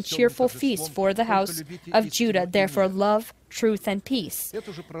gladness and cheerful feast for the house of Judah. Therefore love, truth, and peace.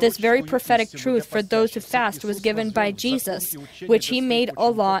 This very prophetic truth for those who fast was given by Jesus, which He made a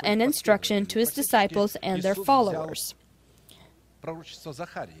law and instruction to His disciples and their followers.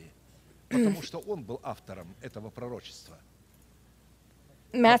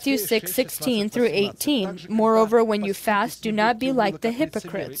 Matthew 6:16-18. Moreover, when you fast, do not be like the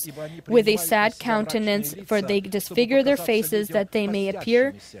hypocrites, with a sad countenance, for they disfigure their faces, that they may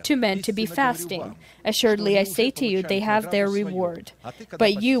appear to men to be fasting. Assuredly, I say to you, they have their reward.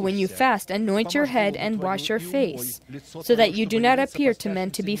 But you, when you fast, anoint your head and wash your face, so that you do not appear to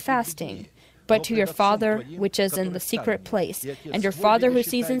men to be fasting, but to your Father which is in the secret place, and your Father who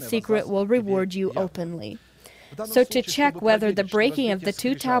sees in secret will reward you openly. So to check whether the breaking of the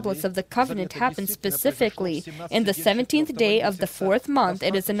 2 tablets of the covenant happened specifically in the 17th day of the 4th month,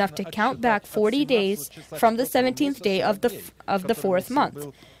 it is enough to count back 40 days from the 17th day of the 4th month,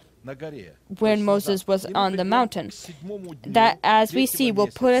 when Moses was on the mountain. That, as we see, will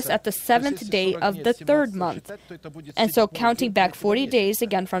put us at the 7th day of the 3rd month. And so counting back 40 days,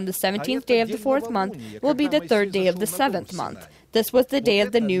 again from the 17th day of the 4th month, will be the 3rd day of the 7th month. This was the day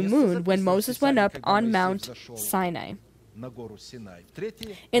of the new moon, when Moses went up on Mount Sinai.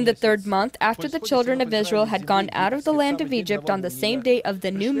 In the 3rd month, after the children of Israel had gone out of the land of Egypt on the same day of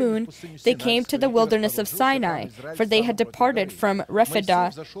the new moon, they came to the wilderness of Sinai, for they had departed from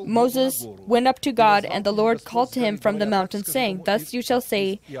Rephidah. Moses went up to God, and the Lord called to him from the mountain, saying, Thus you shall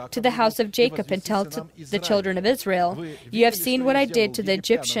say to the house of Jacob, and tell to the children of Israel, You have seen what I did to the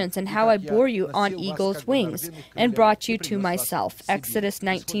Egyptians, and how I bore you on eagle's wings, and brought you to myself. Exodus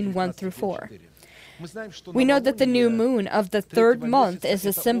 19:1-4. We know that the new moon of the 3rd month is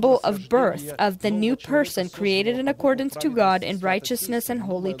a symbol of birth of the new person created in accordance to God in righteousness and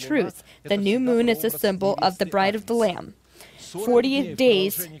holy truth. The new moon is a symbol of the bride of the Lamb. 40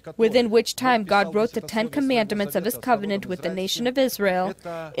 days, within which time God wrote the 10 commandments of His covenant with the nation of Israel,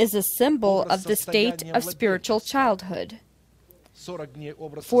 is a symbol of the state of spiritual childhood.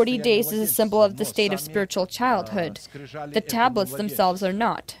 40 days is a symbol of the state of spiritual childhood. The tablets themselves are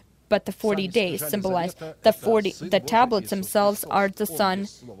not, but the 40 days symbolize the tablets themselves are the Son,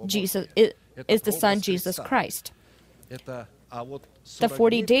 Jesus, is the Son, Jesus Christ. The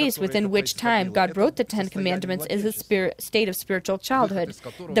 40 days within which time God wrote the 10 commandments is a state of spiritual childhood.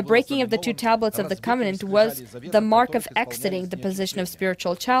 The breaking of the 2 tablets of the covenant was the mark of exiting the position of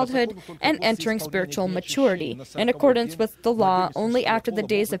spiritual childhood and entering spiritual maturity. In accordance with the law, only after the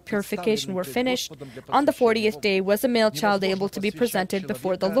days of purification were finished, on the 40th day was a male child able to be presented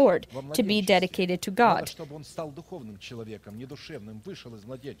before the Lord, to be dedicated to God.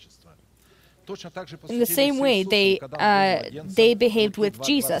 In the same way, they behaved with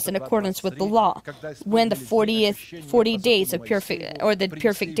Jesus in accordance with the law. When the 40 days of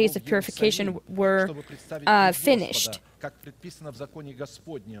perfect days of purification were finished.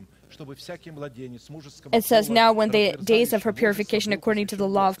 It says, Now when the days of her purification according to the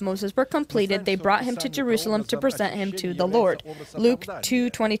law of Moses were completed, they brought him to Jerusalem to present him to the Lord. Luke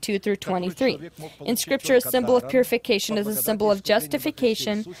 2:22-23. In Scripture, a symbol of purification is a symbol of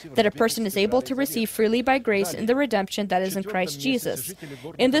justification that a person is able to receive freely by grace in the redemption that is in Christ Jesus.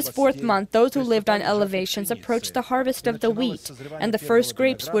 In this 4th month, those who lived on elevations approached the harvest of the wheat, and the first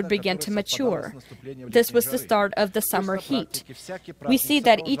grapes would begin to mature. This was the start of the summer heat. We see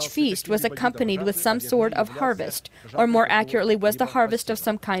that each feast was accompanied with some sort of harvest, or more accurately was the harvest of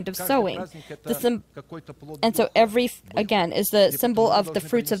some kind of sowing. And so every, again, is the symbol of the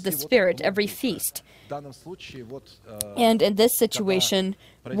fruits of the Spirit, every feast. And in this situation,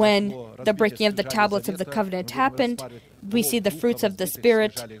 when the breaking of the tablets of the covenant happened, we see the fruits of the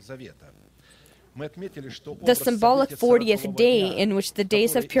Spirit. the symbolic 40th day in which the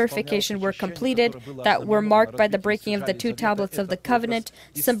days of purification were completed, that were marked by the breaking of the 2 tablets of the covenant,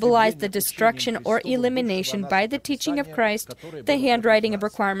 symbolized the destruction or elimination by the teaching of Christ, the handwriting of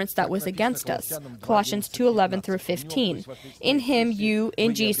requirements that was against us. Colossians 2:11 through 15. In him,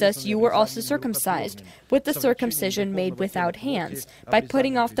 in Jesus, you were also circumcised, with the circumcision made without hands, by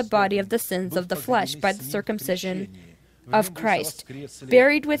putting off the body of the sins of the flesh by the circumcision of Christ,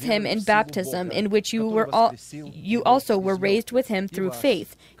 buried with him in baptism, in which you also were raised with him through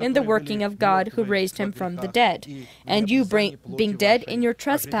faith in the working of God who raised him from the dead. And you, being dead in your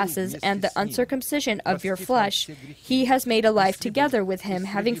trespasses and the uncircumcision of your flesh, he has made alive together with him,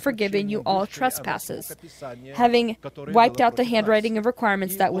 having forgiven you all trespasses, having wiped out the handwriting of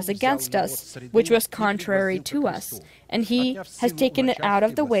requirements that was against us, which was contrary to us. And he has taken it out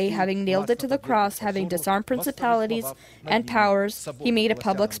of the way, having nailed it to the cross, having disarmed principalities and powers. He made a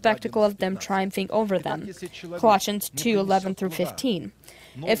public spectacle of them, triumphing over them. Colossians 2:11 through 15.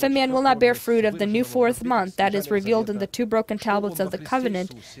 If a man will not bear fruit of the new 4th month that is revealed in the 2 broken tablets of the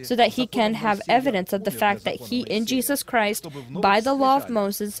covenant, so that he can have evidence of the fact that he in Jesus Christ, by the law of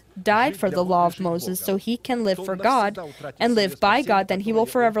Moses, died for the law of Moses, so he can live for God and live by God, then he will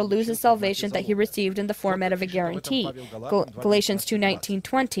forever lose his salvation that he received in the format of a guarantee. Galatians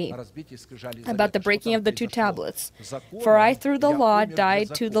 2:19-20, about the breaking of the 2 tablets. For I through the law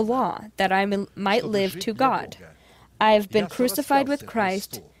died to the law, that I might live to God. I have been crucified with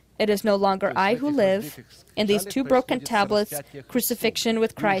Christ. It is no longer I who live. In these 2 broken tablets, crucifixion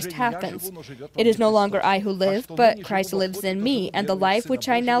with Christ happens. It is no longer I who live, but Christ lives in me, and the life which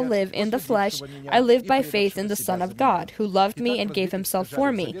I now live in the flesh, I live by faith in the Son of God, who loved me and gave himself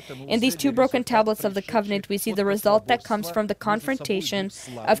for me. In these 2 broken tablets of the covenant, we see the result that comes from the confrontation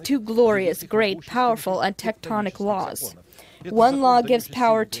of 2 glorious, great, powerful, and tectonic laws. One law gives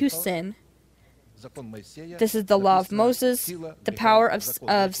power to sin. This is the law of Moses. The power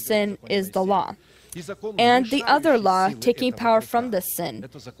of sin is the law. And the other law, taking power from this sin.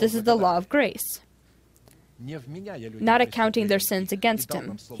 This is the law of grace, not accounting their sins against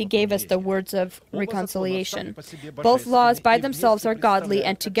him. He gave us the words of reconciliation. Both laws by themselves are godly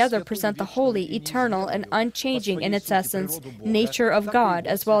and together present the holy, eternal, and unchanging in its essence nature of God,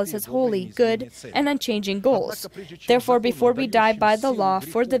 as well as his holy, good, and unchanging goals. Therefore, before we die by the law,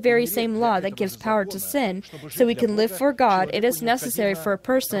 for the very same law that gives power to sin, so we can live for God, it is necessary for a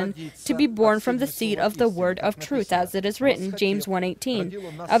person to be born from the seed of the word of truth, as it is written, James 1:18.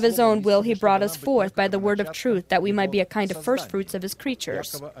 Of his own will he brought us forth by the word of truth, that we might be a kind of first fruits of his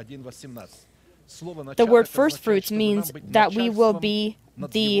creatures. The word first fruits means that we will be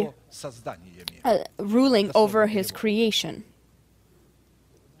the ruling over his creation,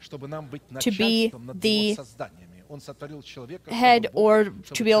 to be the head, or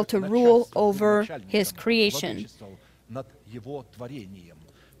to be able to rule over his creation.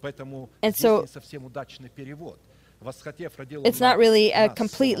 And so it's not really a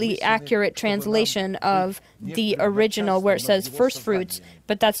completely accurate translation of the original where it says first fruits,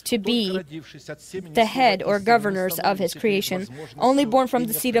 but that's to be the head or governors of his creation. Only born from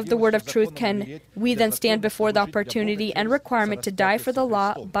the seed of the word of truth can we then stand before the opportunity and requirement to die for the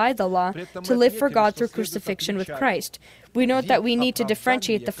law, by the law, to live for God through crucifixion with Christ. We note that we need to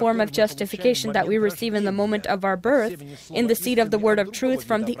differentiate the form of justification that we receive in the moment of our birth, in the seed of the word of truth,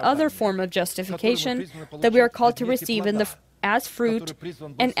 from the other form of justification that we are called to receive as fruit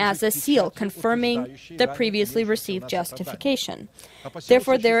and as a seal, confirming the previously received justification.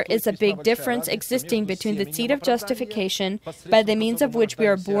 Therefore, there is a big difference existing between the seed of justification, by the means of which we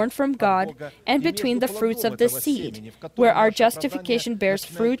are born from God, and between the fruits of the seed, where our justification bears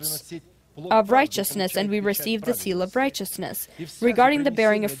fruits of righteousness, and we receive the seal of righteousness. Regarding the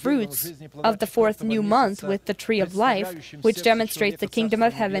bearing of fruits of the 4th new month with the tree of life, which demonstrates the kingdom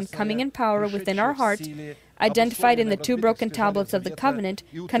of heaven coming in power within our heart, identified in the 2 broken tablets of the covenant,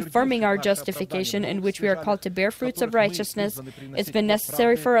 confirming our justification, in which we are called to bear fruits of righteousness, it's been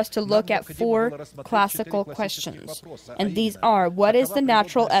necessary for us to look at 4 classical questions. And these are: what is the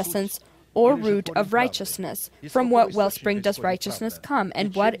natural essence or root of righteousness? From what wellspring does righteousness come?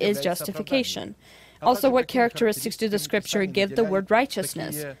 And what is justification? Also, what characteristics do the Scripture give the word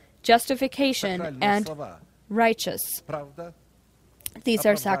righteousness, justification, and righteous? These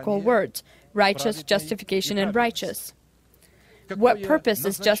are sacral words: righteous, justification, and righteous. What purpose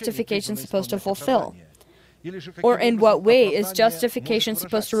is justification supposed to fulfill? Or in what way is justification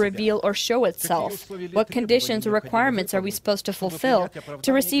supposed to reveal or show itself? What conditions or requirements are we supposed to fulfill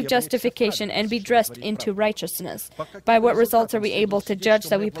to receive justification and be dressed into righteousness? By what results are we able to judge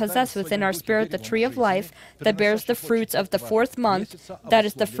that we possess within our spirit the tree of life that bears the fruits of the 4th month, that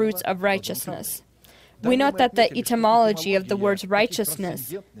is the fruits of righteousness? We note that the etymology of the words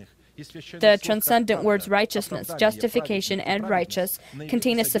righteousness, the transcendent words righteousness, justification, and righteous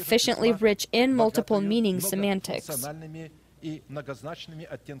contain a sufficiently rich in multiple meaning semantics.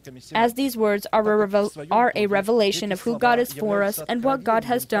 As these words are a revelation of who God is for us and what God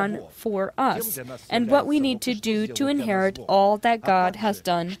has done for us, and what we need to do to inherit all that God has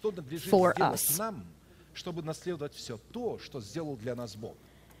done for us.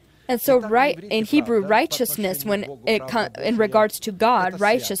 And so, in Hebrew, righteousness, in regards to God,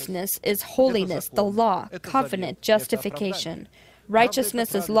 righteousness is holiness, the law, covenant, justification.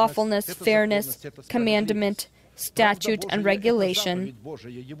 Righteousness is lawfulness, fairness, commandment, statute, and regulation.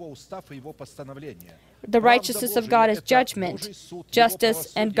 The righteousness of God is judgment,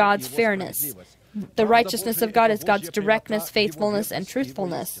 justice, and God's fairness. The righteousness of God is God's directness, faithfulness, and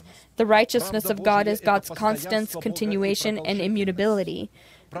truthfulness. The righteousness of God is God's constance, continuation, and immutability.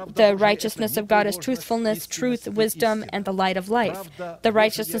 The righteousness of God is truthfulness, truth, wisdom, and the light of life. The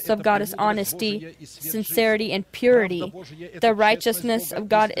righteousness of God is honesty, sincerity, and purity. The righteousness of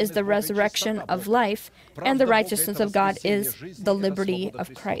God is the resurrection of life, and the righteousness of God is the liberty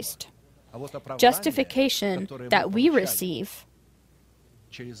of Christ. Justification that we receive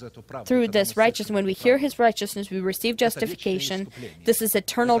through this righteousness, when we hear His righteousness, we receive justification. This is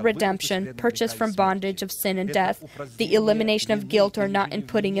eternal redemption, purchased from bondage of sin and death, the elimination of guilt or not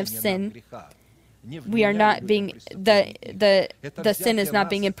inputting of sin. We are not being, the sin is not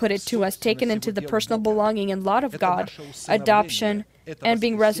being inputted to us, taken into the personal belonging and lot of God, adoption, and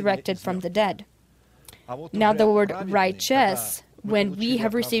being resurrected from the dead. Now the word righteous, when we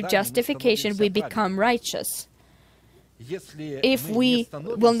have received justification, we become righteous. If we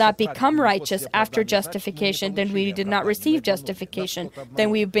will not become righteous after justification, then we did not receive justification. Then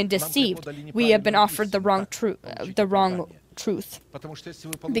we have been deceived. We have been offered the wrong truth.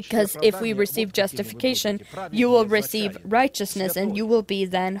 Because if we receive justification, you will receive righteousness, and you will be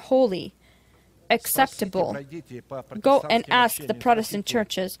then holy, acceptable. Go and ask the Protestant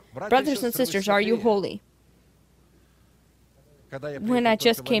churches, brothers and sisters, are you holy? When I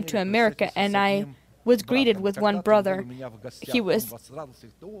just came to America and I was greeted with one brother. He was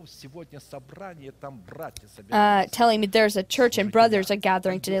telling me there's a church and brothers are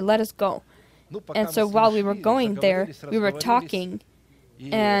gathering today, let us go. And so while we were going there, we were talking,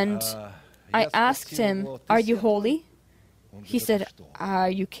 and I asked him, are you holy? He said, are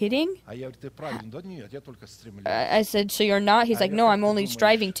you kidding? I said, so you're not? He's like, no, I'm only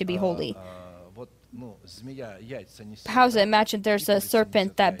striving to be holy. How's it? Imagine there's a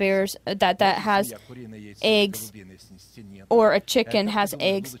serpent that bears that has eggs, or a chicken has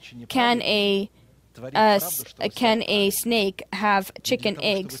eggs. Can a snake have chicken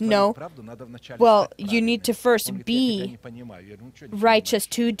eggs? No. Well, you need to first be righteous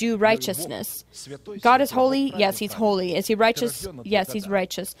to do righteousness. God is holy? Yes, He's holy. Is He righteous? Yes, He's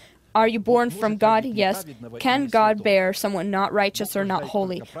righteous. Are you born from God? Yes. Can God bear someone not righteous or not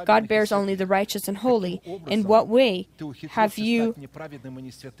holy? God bears only the righteous and holy. In what way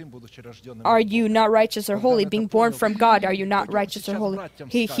are you not righteous or holy? Being born from God, are you not righteous or holy?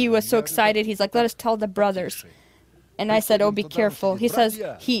 He was so excited. He's like, let us tell the brothers. And I said, oh, be careful. He says,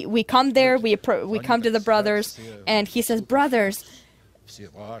 we come there, we come to the brothers, and he says, brothers,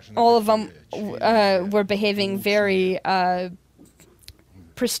 all of them were behaving very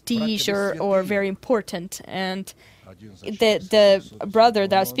prestige or very important, and the brother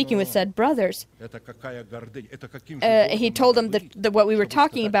that I was speaking with said, brothers, he told them what we were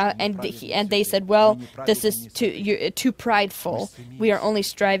talking about, and they said, well, this is too prideful. We are only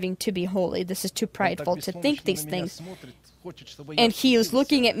striving to be holy. This is too prideful to think these things. And he was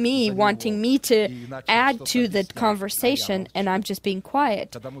looking at me, wanting me to add to the conversation, and I'm just being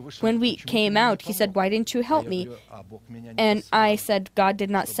quiet. When we came out, he said, why didn't you help me? And I said, God did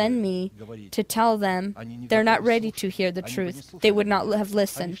not send me to tell them. They're not ready to hear the truth. They would not have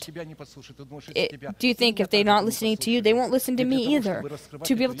listened. Do you think if they're not listening to you, they won't listen to me either?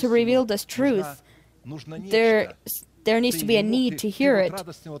 To be able to reveal this truth, there needs to be a need to hear it.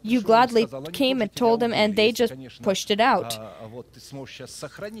 You gladly came and told them, and they just pushed it out.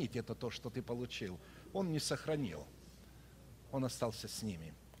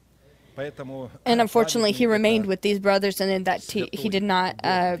 And unfortunately, he remained with these brothers, and in that he did not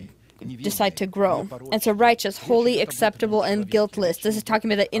decide to grow. And so righteous, holy, acceptable, and guiltless. This is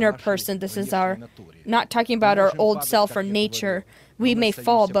talking about the inner person. This is not talking about our old self or nature. We may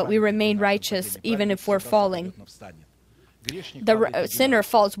fall, but we remain righteous even if we're falling. The sinner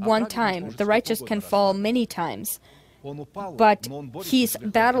falls one time. The righteous can fall many times. But he's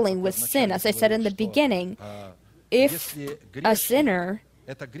battling with sin. As I said in the beginning, if a sinner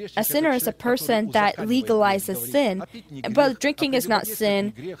is a person that legalizes sin, but drinking is not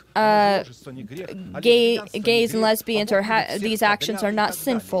sin. Gays and lesbians or these actions are not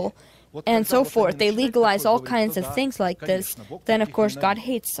sinful, and so forth. They legalize all kinds of things like this. Then, of course, God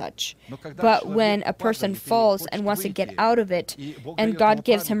hates such. But when a person falls and wants to get out of it, and God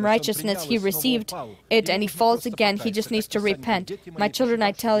gives him righteousness, he received it, and he falls again, he just needs to repent. My children,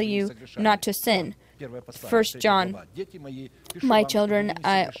 I tell you not to sin. 1 John, my children,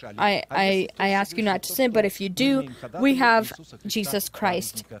 I ask you not to sin, but if you do, we have Jesus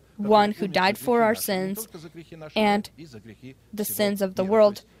Christ, one who died for our sins and the sins of the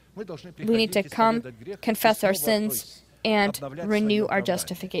world. We need to come, confess our sins, and renew our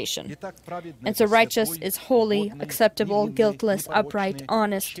justification. And so righteous is holy, acceptable, guiltless, upright,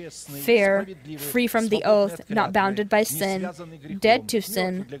 honest, fair, free from the oath, not bounded by sin, dead to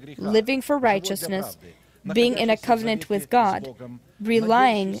sin, living for righteousness, being in a covenant with God,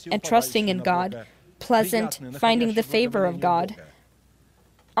 relying and trusting in God, pleasant, finding the favor of God,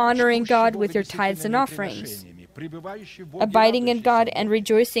 honoring God with your tithes and offerings, abiding in God and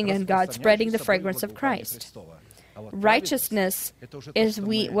rejoicing in God, spreading the fragrance of Christ. Righteousness is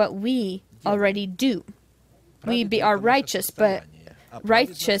what we already do. We are righteous, but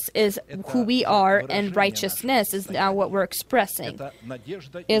righteous is who we are, and righteousness is now what we're expressing,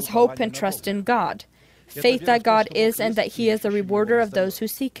 is hope and trust in God, faith that God is and that He is the rewarder of those who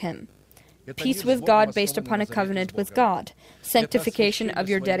seek Him, peace with God based upon a covenant with God, sanctification of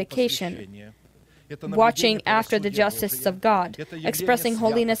your dedication, watching after the justice of God, expressing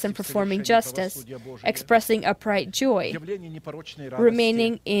holiness and performing justice, expressing upright joy,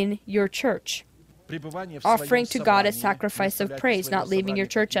 remaining in your church, offering to God a sacrifice of praise, not leaving your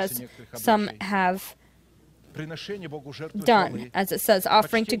church as some have done. As it says,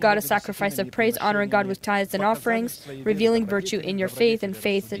 offering to God a sacrifice of praise, honoring God with tithes and offerings, revealing virtue in your faith, and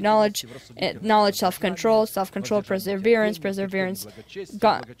faith, knowledge, self-control, perseverance,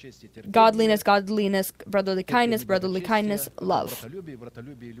 godliness, brotherly kindness, love.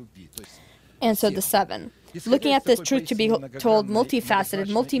 And so the 7. Looking at this truth to be told multifaceted,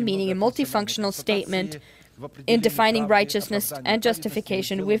 multi-meaning, and multifunctional statement in defining righteousness and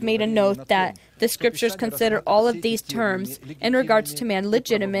justification, we've made a note that the Scriptures consider all of these terms in regards to man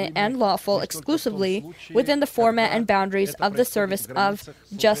legitimate and lawful exclusively within the format and boundaries of the service of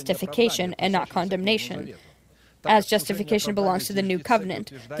justification and not condemnation, as justification belongs to the new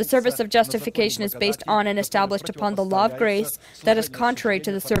covenant. The service of justification is based on and established upon the law of grace that is contrary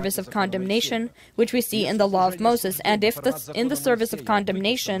to the service of condemnation, which we see in the law of Moses. And if in the service of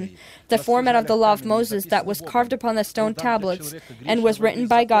condemnation, the format of the law of Moses that was carved upon the stone tablets and was written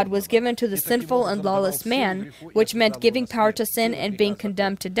by God was given to the sinful and lawless man, which meant giving power to sin and being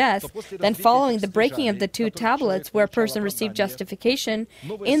condemned to death, then following the breaking of the 2 tablets where a person received justification,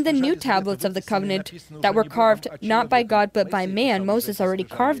 in the new tablets of the covenant that were carved not by God but by man, Moses already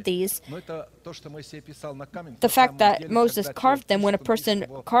carved these. The fact that Moses carved them, when a person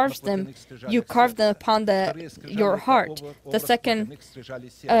carves them, you carve them upon your heart. The second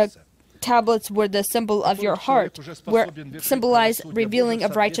tablets were the symbol of your heart, where symbolize revealing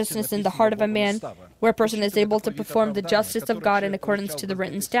of righteousness in the heart of a man, where a person is able to perform the justice of God in accordance to the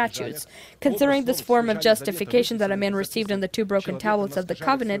written statutes. Considering this form of justification that a man received in the 2 broken tablets of the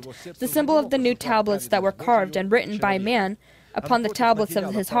covenant, the symbol of the new tablets that were carved and written by man upon the tablets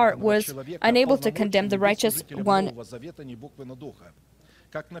of his heart was unable to condemn the righteous one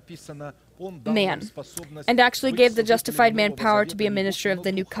man, and actually gave the justified man power to be a minister of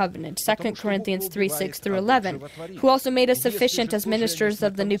the new covenant, 2 Corinthians 3:6-11, who also made us sufficient as ministers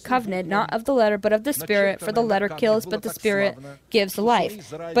of the new covenant, not of the letter, but of the Spirit, for the letter kills, but the Spirit gives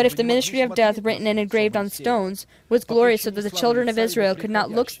life. But if the ministry of death, written and engraved on stones, was glorious so that the children of Israel could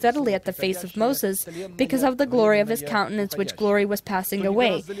not look steadily at the face of Moses, because of the glory of his countenance, which glory was passing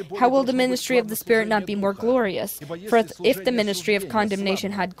away, how will the ministry of the Spirit not be more glorious? For if the ministry of condemnation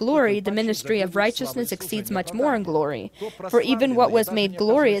had glory, the ministry of righteousness exceeds much more in glory. For even what was made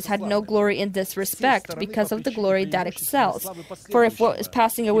glorious had no glory in this respect, because of the glory that excels. For if what is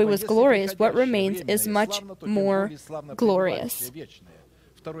passing away was glorious, what remains is much more glorious.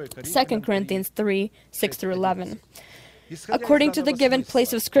 2 Corinthians 3:6-11. According to the given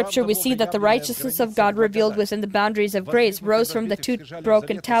place of Scripture, we see that the righteousness of God revealed within the boundaries of grace rose from the two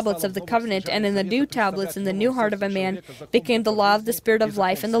broken tablets of the covenant, and in the new tablets, in the new heart of a man, became the law of the Spirit of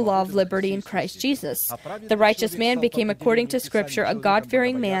life and the law of liberty in Christ Jesus. The righteous man became, according to Scripture, a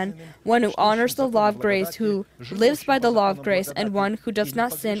God-fearing man, one who honors the law of grace, who lives by the law of grace, and one who does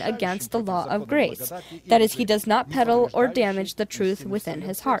not sin against the law of grace. That is, he does not peddle or damage the truth within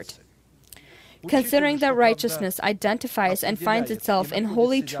his heart. Considering that righteousness identifies and finds itself in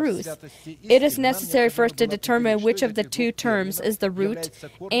holy truth, it is necessary for us to determine which of the two terms is the root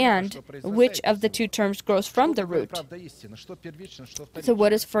and which of the two terms grows from the root. So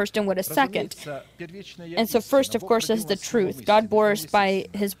what is first and what is second? And so first, of course, is the truth. God bore us by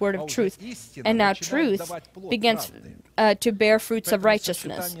his word of truth. And now truth begins to bear fruits of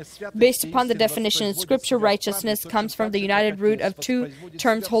righteousness. Based upon the definition in Scripture, righteousness comes from the united root of two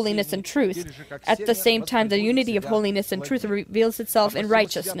terms, holiness and truth. At the same time, the unity of holiness and truth reveals itself in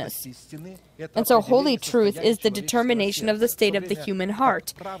righteousness. And so holy truth is the determination of the state of the human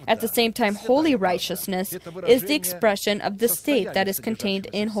heart. At the same time, holy righteousness is the expression of the state that is contained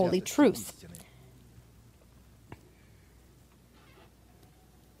in holy truth.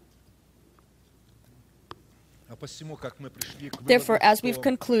 Therefore, as we've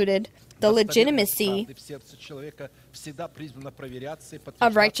concluded, the legitimacy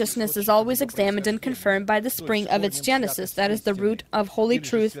of righteousness is always examined and confirmed by the spring of its genesis, that is the root of holy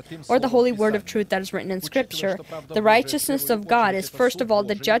truth, or the holy word of truth that is written in Scripture. The righteousness of God is first of all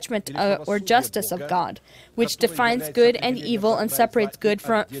the judgment or justice of God, which defines good and evil and separates good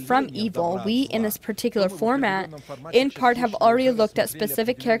from evil. We, in this particular format, in part have already looked at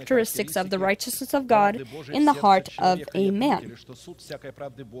specific characteristics of the righteousness of God in the heart of a man.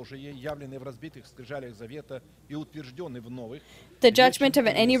 The judgment of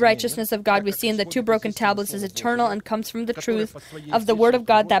any righteousness of God we see in the two broken tablets is eternal and comes from the truth of the Word of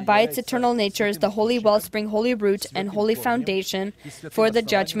God that by its eternal nature is the holy wellspring, holy root, and holy foundation for the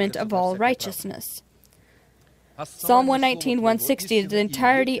judgment of all righteousness. Psalm 119, 160, the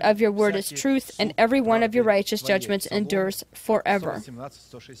entirety of your word is truth, and every one of your righteous judgments endures forever.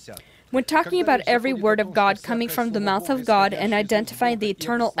 When talking about every word of God coming from the mouth of God and identifying the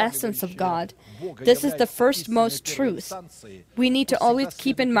eternal essence of God, this is the firstmost truth. We need to always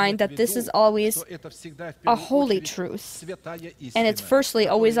keep in mind that this is always a holy truth. And it's firstly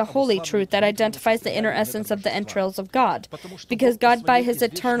always a holy truth that identifies the inner essence of the entrails of God. Because God, by his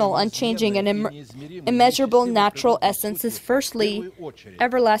eternal, unchanging, and immeasurable natural essence, is firstly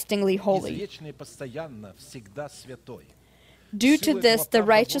everlastingly holy. Due to this, the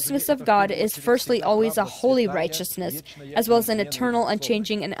righteousness of God is firstly always a holy righteousness, as well as an eternal,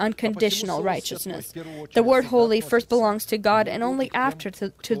 unchanging, and unconditional righteousness. The word holy first belongs to God and only after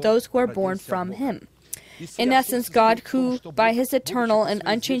to those who are born from him. In essence, God, who by his eternal and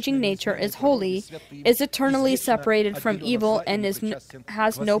unchanging nature is holy, is eternally separated from evil and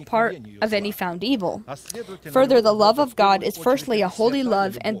has no part of any found evil. Further, the love of God is firstly a holy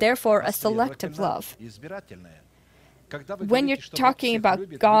love and therefore a selective love. When you're talking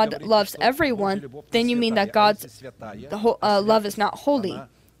about God loves everyone, then you mean that God's love is not holy.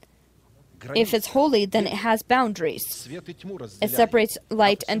 If it's holy, then it has boundaries. It separates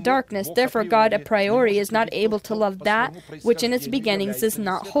light and darkness. Therefore, God a priori is not able to love that which in its beginnings is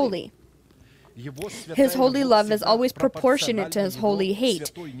not holy. His holy love is always proportionate to his holy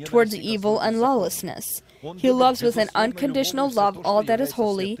hate towards evil and lawlessness. He loves with an unconditional love all that is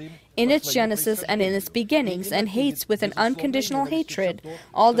holy in its genesis and in its beginnings, and hates with an unconditional hatred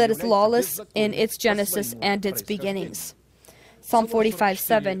all that is lawless in its genesis and its beginnings. Psalm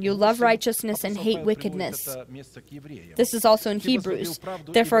 45:7, you love righteousness and hate wickedness. This is also in Hebrews.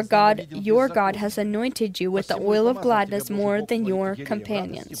 Therefore God, your God, has anointed you with the oil of gladness more than your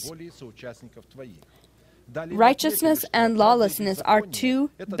companions. Righteousness and lawlessness are two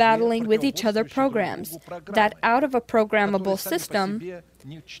battling with each other programs that out of a programmable system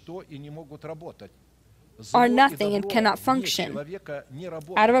are nothing and cannot function.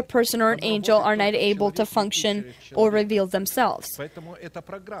 Out of a person or an angel are not able to function or reveal themselves.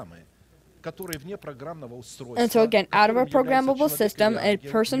 And so again, out of a programmable system, a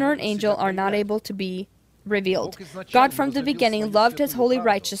person or an angel are not able to be revealed. God from the beginning loved his holy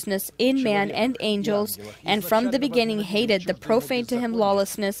righteousness in man and angels, and from the beginning hated the profane to him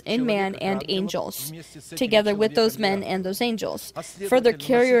lawlessness in man and angels, together with those men and those angels. Further,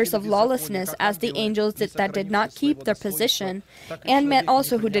 carriers of lawlessness as the angels that did not keep their position, and men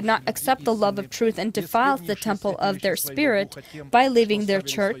also who did not accept the love of truth and defiled the temple of their spirit by leaving their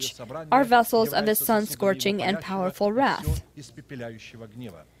church, are vessels of his son's scorching and powerful wrath.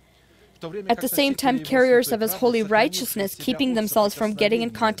 at the same time carriers of his holy righteousness, keeping themselves from getting in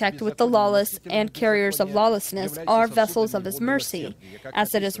contact with the lawless and carriers of lawlessness, are vessels of his mercy.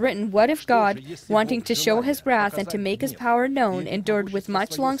 As it is written, what if God, wanting to show his wrath and to make his power known, endured with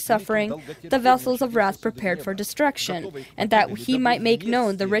much long suffering the vessels of wrath prepared for destruction, and that he might make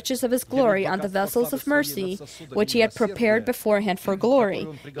known the riches of his glory on the vessels of mercy, which he had prepared beforehand for glory,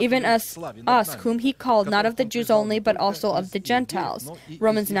 even as us whom he called, not of the Jews only, but also of the Gentiles.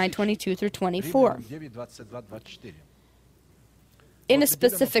 Romans 9:22 through 24. In a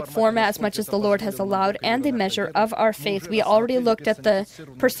specific format, as much as the Lord has allowed, and the measure of our faith, we already looked at the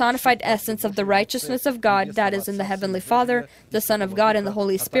personified essence of the righteousness of God that is in the Heavenly Father, the Son of God, and the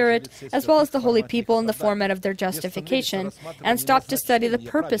Holy Spirit, as well as the holy people in the format of their justification, and stopped to study the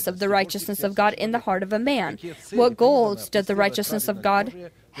purpose of the righteousness of God in the heart of a man. What goals does the righteousness of God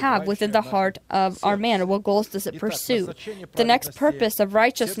have within the heart of our man, or what goals does it pursue? The next purpose of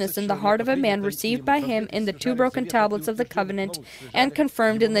righteousness in the heart of a man, received by him in the two broken tablets of the covenant and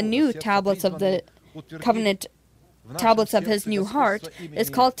confirmed in the new tablets of the covenant, tablets of his new heart, is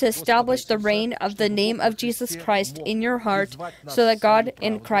called to establish the reign of the name of Jesus Christ in your heart, so that God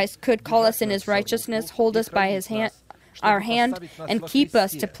in Christ could call us in his righteousness, hold us by his hand, our hand, and keep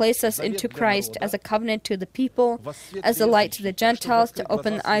us, to place us into Christ as a covenant to the people, as a light to the Gentiles, to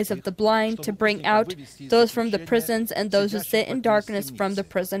open the eyes of the blind, to bring out those from the prisons and those who sit in darkness from the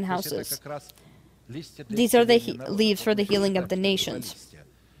prison houses. These are the leaves for the healing of the nations.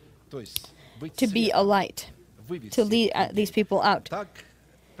 To be a light, to lead these people out.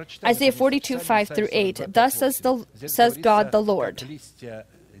 Isaiah 42:5 through 8. Thus says God the Lord.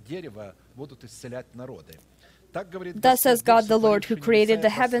 Thus says God the Lord, who created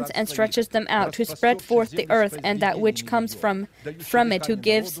the heavens and stretches them out, who spread forth the earth and that which comes from it, who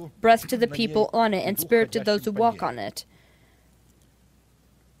gives breath to the people on it and spirit to those who walk on it.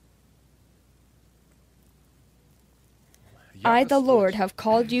 I, the Lord, have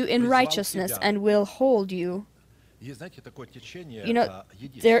called you in righteousness and will hold you. You know,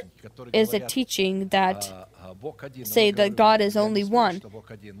 there is a teaching that say that God is only one.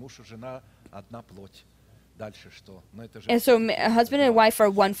 And so a husband and wife are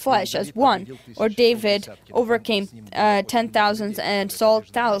one flesh, as one. Or David overcame 10,000s and Saul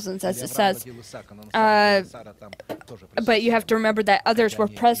thousands, as it says. But you have to remember that others were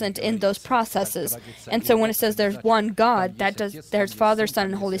present in those processes. And so when it says there's one God, there's Father, Son,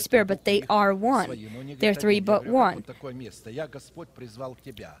 and Holy Spirit, but they are one. They're three but one.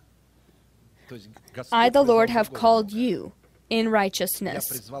 I, the Lord, have called you in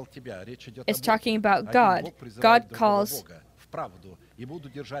righteousness. It's talking about God. God calls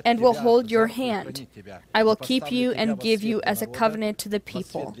and will hold your hand. I will keep you and give you as a covenant to the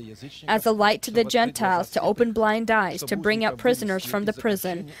people, as a light to the Gentiles, to open blind eyes, to bring out prisoners from the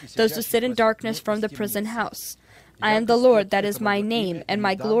prison, those who sit in darkness from the prison house. I am the Lord, that is my name, and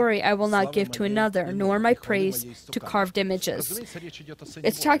my glory I will not give to another, nor my praise to carved images.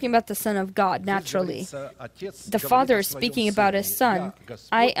 It's talking about the Son of God, naturally. The Father is speaking about his Son.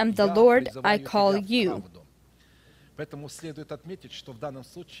 I am the Lord, I call you.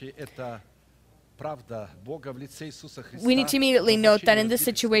 We need to immediately note that in this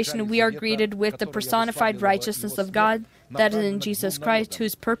situation we are greeted with the personified righteousness of God, that is in Jesus Christ,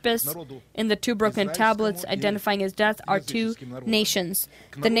 whose purpose in the two broken tablets identifying his death are two nations.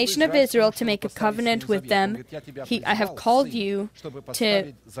 The nation of Israel to make a covenant with them. I have called you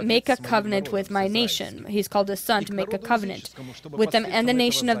to make a covenant with my nation. He's called his Son to make a covenant with them, and the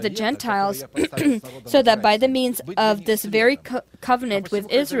nation of the Gentiles, so that by the means of this very covenant with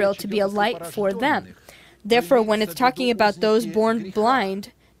Israel to be a light for them. Therefore, when it's talking about those born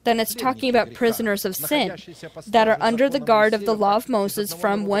blind, then it's talking about prisoners of sin that are under the guard of the law of Moses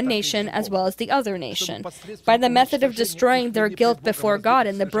from one nation as well as the other nation. By the method of destroying their guilt before God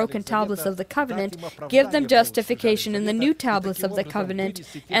in the broken tablets of the covenant, give them justification in the new tablets of the covenant,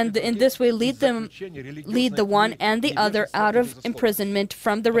 and in this way lead the one and the other out of imprisonment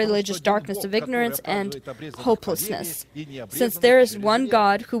from the religious darkness of ignorance and hopelessness. Since there is one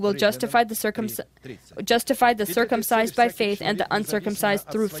God who will justify the circumcised by faith and the uncircumcised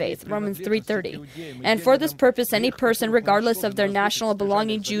through faith. Romans 3:30. And for this purpose, any person, regardless of their national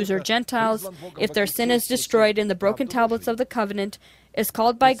belonging, Jews or Gentiles, if their sin is destroyed in the broken tablets of the covenant, is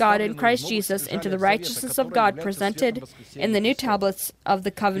called by God in Christ Jesus into the righteousness of God presented in the new tablets of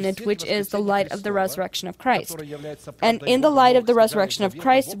the covenant, which is the light of the resurrection of Christ. And in the light of the resurrection of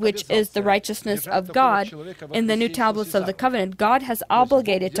Christ, which is the righteousness of God, in the new tablets of the covenant, God has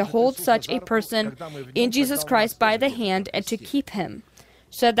obligated to hold such a person in Jesus Christ by the hand and to keep him.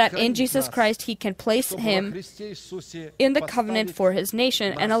 so that in Jesus Christ he can place him in the covenant for his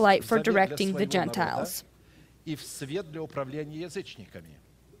nation and a light for directing the Gentiles.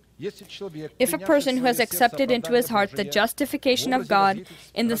 If a person who has accepted into his heart the justification of God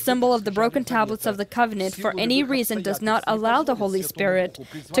in the symbol of the broken tablets of the covenant for any reason does not allow the Holy Spirit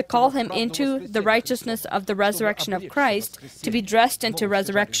to call him into the righteousness of the resurrection of Christ, to be dressed into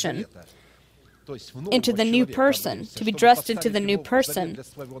resurrection, into the new person, to be dressed into the new person,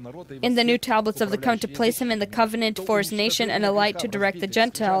 in the new tablets of the covenant, to place him in the covenant for his nation and a light to direct the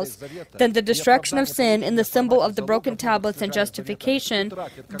Gentiles, then the destruction of sin in the symbol of the broken tablets and justification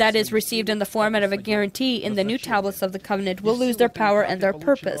that is received in the format of a guarantee in the new tablets of the covenant will lose their power and their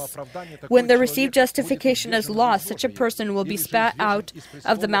purpose. When the received justification is lost, such a person will be spat out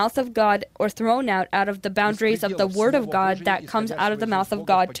of the mouth of God or thrown out of the boundaries of the word of God that comes out of the mouth of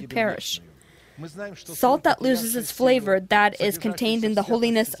God to perish. Salt that loses its flavor, that is contained in the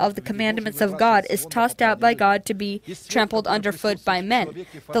holiness of the commandments of God, is tossed out by God to be trampled underfoot by men.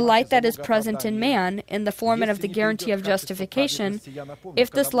 The light that is present in man, in the format of the guarantee of justification,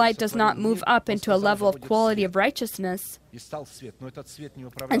 if this light does not move up into a level of quality of righteousness,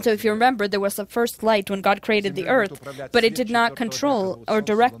 and so if you remember, there was the first light when God created the earth, but it did not control or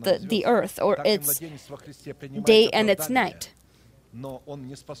direct the earth or its day and its night. And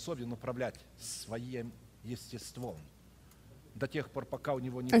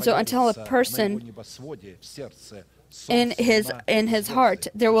so until a person in his heart,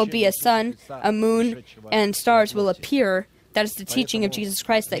 there will be a sun, a moon, and stars will appear. That is the teaching of Jesus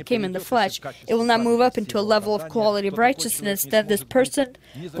Christ that came in the flesh. It will not move up into a level of quality of righteousness that this person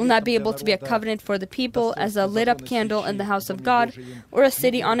will not be able to be a covenant for the people as a lit-up candle in the house of God or a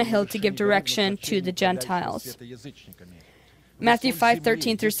city on a hill to give direction to the Gentiles. Matthew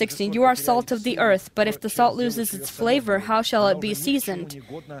 5:13 through 16, you are salt of the earth, but if the salt loses its flavor, how shall it be seasoned?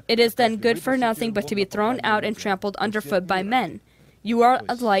 It is then good for nothing but to be thrown out and trampled underfoot by men. You are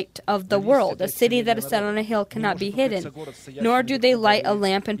a light of the world. A city that is set on a hill cannot be hidden. Nor do they light a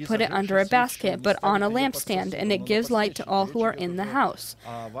lamp and put it under a basket, but on a lampstand, and it gives light to all who are in the house.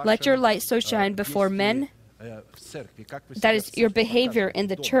 Let your light so shine before men, that is your behavior in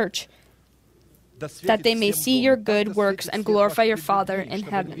the church, that they may see your good works and glorify your Father in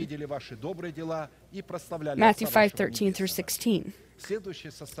heaven. Matthew 5:13 through 16.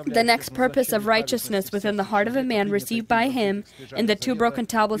 The next purpose of righteousness within the heart of a man received by him in the two broken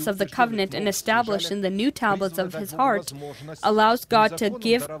tablets of the covenant and established in the new tablets of his heart allows God to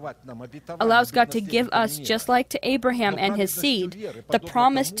give us, just like to Abraham and his seed, the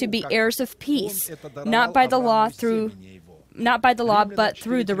promise to be heirs of peace, not by the law, but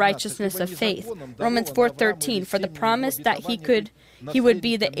through the righteousness of faith. Romans 4:13, for the promise that he would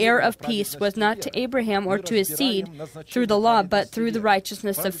be the heir of peace was not to Abraham or to his seed through the law, but through the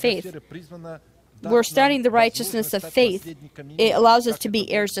righteousness of faith. We're studying the righteousness of faith. It allows us to be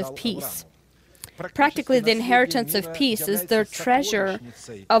heirs of peace. Practically, the inheritance of peace is the treasure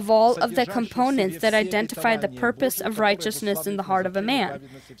of all of the components that identify the purpose of righteousness in the heart of a man,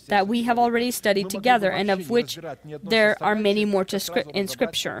 that we have already studied together, and of which there are many more in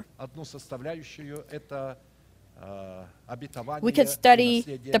Scripture. We could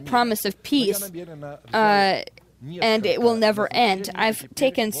study the promise of peace, and it will never end. I've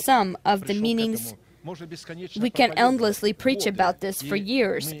taken some of the meanings. We can endlessly preach about this for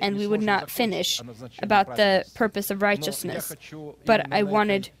years, and we would not finish about the purpose of righteousness. But I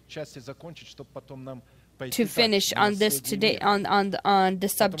wanted to finish on this today, on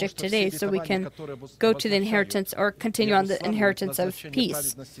this subject today, so we can go to the inheritance or continue on the inheritance of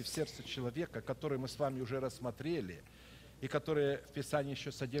peace.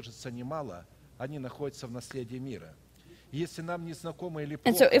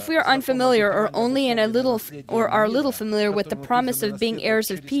 And so if we are unfamiliar or only in a little or are little familiar with the promise of being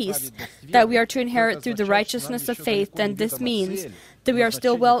heirs of peace that we are to inherit through the righteousness of faith, then this means that we are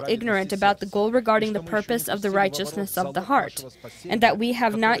still well ignorant about the goal regarding the purpose of the righteousness of the heart, and that we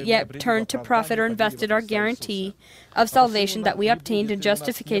have not yet turned to profit or invested our guarantee of salvation that we obtained in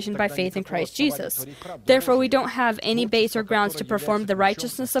justification by faith in Christ Jesus. Therefore, we don't have any base or grounds to perform the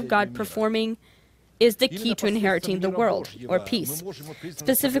righteousness of God. Performing is the key to inheriting the world, or peace.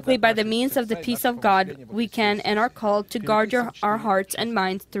 Specifically, by the means of the peace of God, we can and are called to guard our hearts and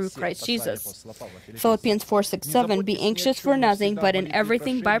minds through Christ Jesus. Philippians 4:6-7, be anxious for nothing, but in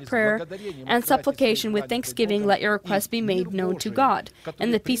everything by prayer and supplication with thanksgiving let your requests be made known to God.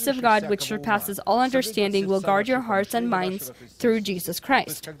 And the peace of God, which surpasses all understanding, will guard your hearts and minds through Jesus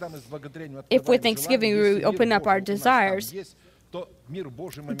Christ. If with thanksgiving we open up our desires,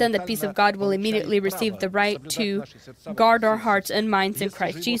 then the peace of God will immediately receive the right to guard our hearts and minds in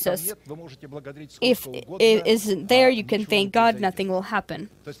Christ Jesus. If it isn't there, you can thank God, nothing will happen.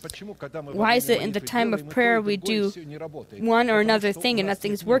 Why is it in the time of prayer we do one or another thing and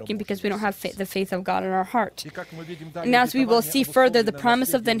nothing's working? Because we don't have the faith of God in our heart. And as we will see further, the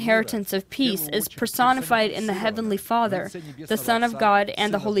promise of the inheritance of peace is personified in the Heavenly Father, the Son of God,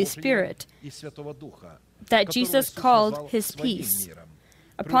 and the Holy Spirit, that Jesus called His peace,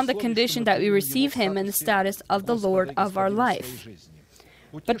 upon the condition that we receive Him in the status of the Lord of our life.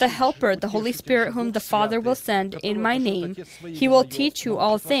 But the Helper, the Holy Spirit, whom the Father will send in my name, He will teach you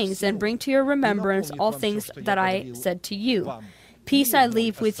all things and bring to your remembrance all things that I said to you. Peace I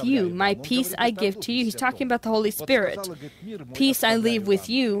leave with you, my peace I give to you. He's talking about the Holy Spirit. Peace I leave with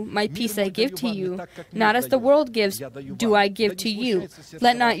you, my peace I give to you. Not as the world gives, do I give to you.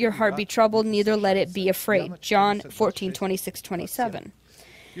 Let not your heart be troubled, neither let it be afraid. John 14:26-27.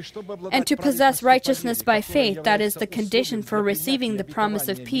 And to possess righteousness by faith, that is the condition for receiving the promise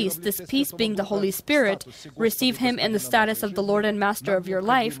of peace, this peace being the Holy Spirit, receive Him in the status of the Lord and Master of your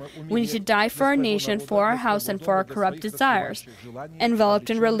life. We need to die for our nation, for our house, and for our corrupt desires, enveloped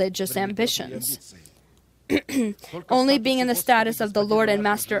in religious ambitions. Only being in the status of the Lord and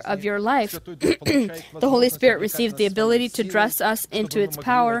Master of your life, the Holy Spirit receives the ability to dress us into its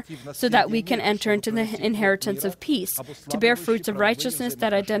power so that we can enter into the inheritance of peace, to bear fruits of righteousness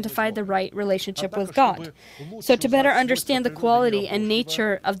that identify the right relationship with God. So to better understand the quality and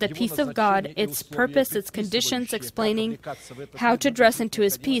nature of the peace of God, its purpose, its conditions, explaining how to dress into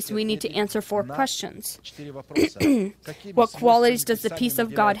His peace, we need to answer 4 questions. What qualities does the peace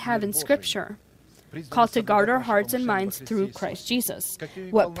of God have in Scripture? Call to guard our hearts and minds through Christ Jesus.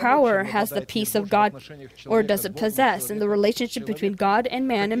 What power has the peace of God, or does it possess, in the relationship between God and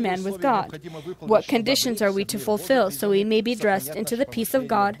man with God? What conditions are we to fulfill so we may be dressed into the peace of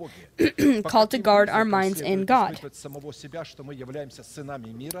God, called to guard our minds in God?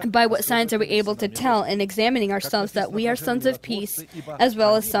 By what signs are we able to tell in examining ourselves that we are sons of peace as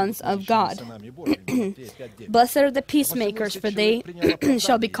well as sons of God? Blessed are the peacemakers, for they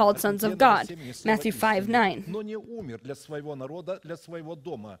shall be called sons of God. Matthew 5:9.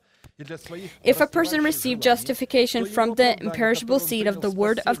 If a person received justification from the imperishable seed of the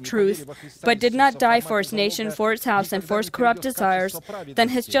word of truth, but did not die for his nation, for his house, and for his corrupt desires, then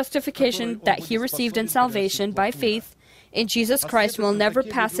his justification that he received in salvation by faith in Jesus Christ will never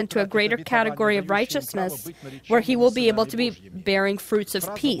pass into a greater category of righteousness, where he will be able to be bearing fruits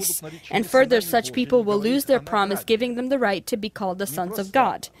of peace. And further, such people will lose their promise, giving them the right to be called the sons of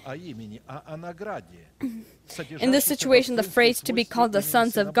God. In this situation, the phrase "to be called the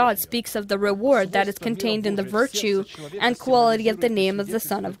sons of God" speaks of the reward that is contained in the virtue and quality of the name of the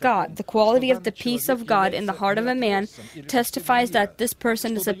Son of God. The quality of the peace of God in the heart of a man testifies that this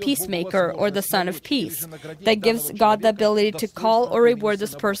person is a peacemaker, or the son of peace. That gives God the ability to call or reward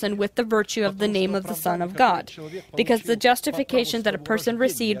this person with the virtue of the name of the Son of God. Because the justification that a person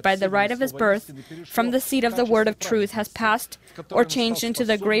received by the right of his birth from the seed of the word of truth has passed or changed into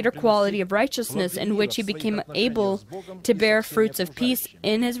the greater quality of righteousness, in which he became able to bear fruits of peace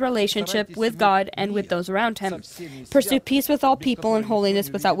in his relationship with God and with those around him. Pursue peace with all people and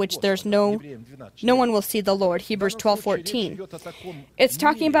holiness, without which there's no one will see the Lord. Hebrews 12:14. It's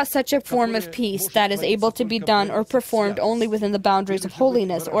talking about such a form of peace that is able to be done or performed only within the boundaries of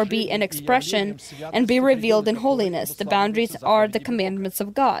holiness, or be an expression and be revealed in holiness. The boundaries are the commandments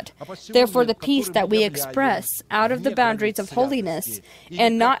of God. Therefore, the peace that we express out of the boundaries of holiness,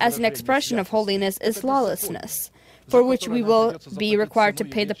 and not as an expression of holiness, is lawlessness, for which we will be required to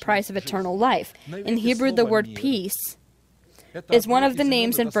pay the price of eternal life. In Hebrew, the word peace is one of the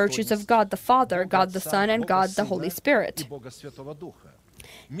names and virtues of God the Father, God the Son, and God the Holy Spirit.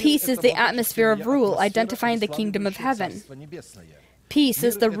 Peace is the atmosphere of rule, identifying the kingdom of heaven. Peace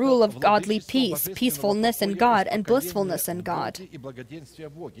is the rule of godly peace, peacefulness in God, and blissfulness in God.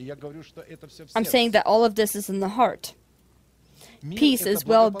 I'm saying that all of this is in the heart. Peace is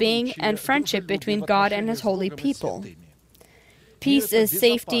well-being and friendship between God and His holy people. Peace is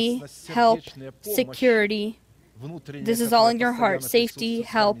safety, help, security. This is all in your heart. Safety,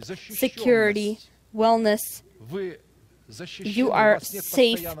 help, security, wellness. You are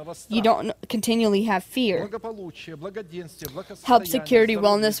safe. You don't continually have fear. Help, security,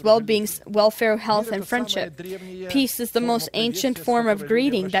 wellness, well-being, welfare, health, and friendship. Peace is the most ancient form of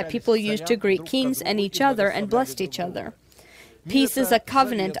greeting that people used to greet kings and each other and blessed each other. Peace is a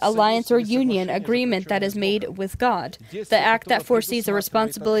covenant, alliance, or union, agreement that is made with God, the act that foresees the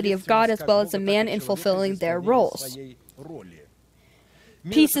responsibility of God as well as a man in fulfilling their roles.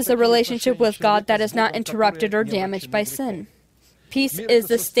 Peace is a relationship with God that is not interrupted or damaged by sin. Peace is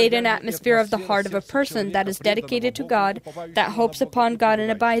the state and atmosphere of the heart of a person that is dedicated to God, that hopes upon God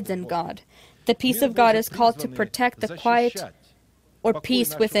and abides in God. The peace of God is called to protect the quiet or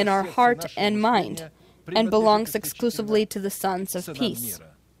peace within our heart and mind, and belongs exclusively to the sons of peace.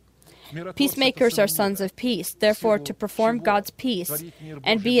 Peacemakers are sons of peace. Therefore, to perform God's peace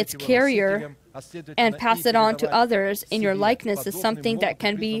and be its carrier and pass it on to others in your likeness is something that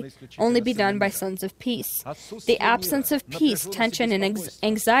can only be done by sons of peace. The absence of peace, tension, and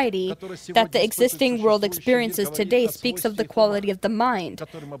anxiety that the existing world experiences today speaks of the quality of the mind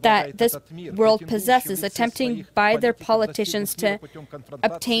that this world possesses, attempting by their politicians to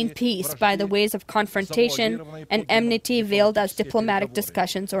obtain peace by the ways of confrontation and enmity veiled as diplomatic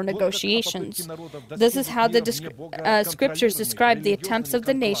discussions or negotiations. This is how the scriptures describe the attempts of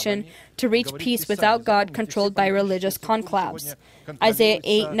the nation to reach peace without God, controlled by religious conclaves. Isaiah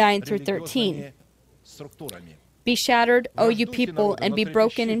 8:9-13. Be shattered, O you people, and be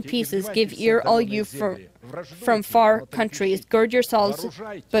broken in pieces. Give ear, all you from far countries. Gird yourselves,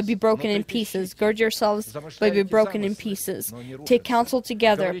 but be broken in pieces. Gird yourselves, but be broken in pieces. Take counsel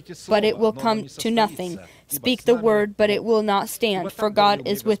together, but it will come to nothing. Speak the word, but it will not stand, for God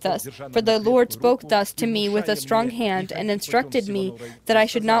is with us. For the Lord spoke thus to me with a strong hand, and instructed me that I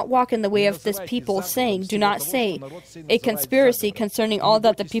should not walk in the way of this people, saying, do not say a conspiracy concerning all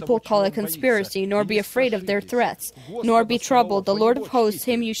that the people call a conspiracy, nor be afraid of their threats, nor be troubled. The Lord of hosts,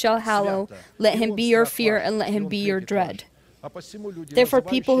 him you shall hallow. Let him be your fear, and let him be your dread. Therefore,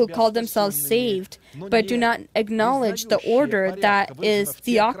 people who call themselves saved, but do not acknowledge the order that is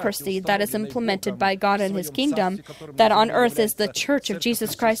theocracy that is implemented by God and His kingdom, that on earth is the church of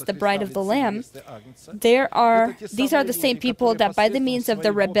Jesus Christ, the bride of the Lamb, these are the same people that by the means of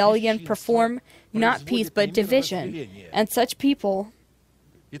the rebellion perform not peace but division, and such people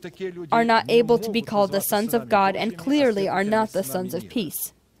are not able to be called the sons of God and clearly are not the sons of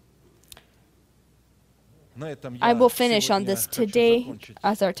peace. I will finish on this today,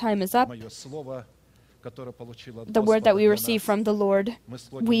 as our time is up. The word that we receive from the Lord,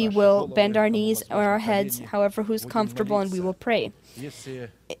 we will bend our knees or our heads, however who's comfortable, and we will pray.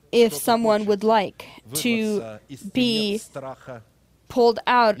 If someone would like to be pulled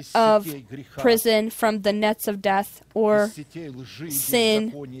out of prison from the nets of death or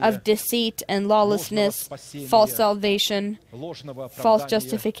sin of deceit and lawlessness, false salvation, false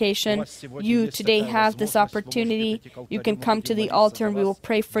justification, you today have this opportunity. You can come to the altar and we will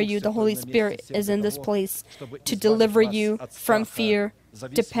pray for you. The Holy Spirit is in this place to deliver you from fear,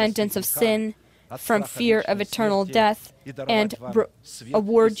 dependence of sin, from fear of eternal death, and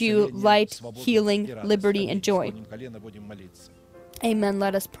award you light, healing, liberty, and joy. Amen.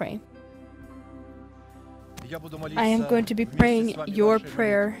 Let us pray. I am going to be praying your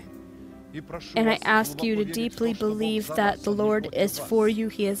prayer, and I ask you to deeply believe that the Lord is for you,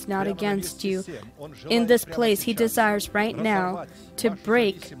 He is not against you. In this place, He desires right now to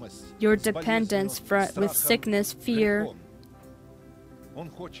break your dependence with sickness, fear,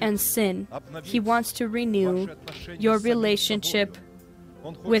 and sin. He wants to renew your relationship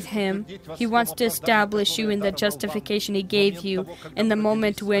with Him. He wants to establish you in the justification He gave you in the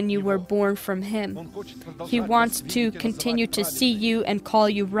moment when you were born from Him. He wants to continue to see you and call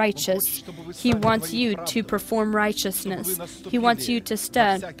you righteous. He wants you to perform righteousness. He wants you to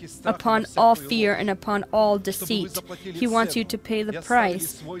stand upon all fear and upon all deceit. He wants you to pay the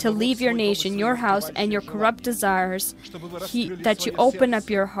price, to leave your nation, your house, and your corrupt desires, that you open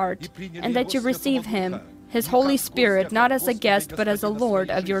up your heart and that you receive Him, His Holy Spirit, not as a guest, but as a Lord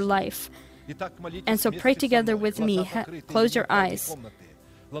of your life. And so pray together with me. Close your eyes.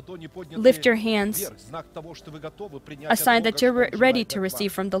 Lift your hands, a sign that you're ready to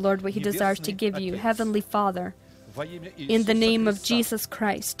receive from the Lord what He desires to give you. Heavenly Father, in the name of Jesus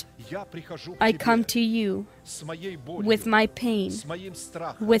Christ, I come to you with my pain,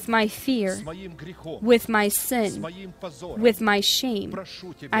 with my fear, with my sin, with my shame.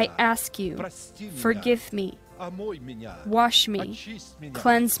 I ask you, forgive me, wash me,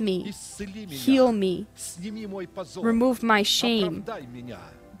 cleanse me, heal me, remove my shame,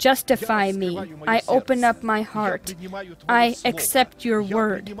 justify me. I open up my heart. I accept your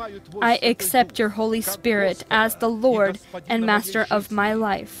word. I accept your Holy Spirit as the Lord and Master of my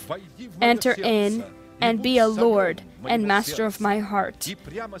life. Enter in and be a Lord and Master of my heart.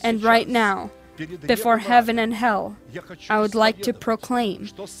 And right now, before heaven and hell, I would like to proclaim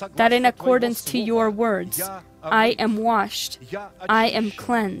that in accordance to your words, I am washed, I am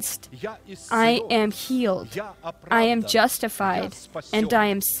cleansed, I am healed, I am justified, and I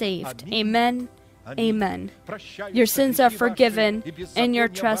am saved. Amen Amen. Your sins are forgiven and your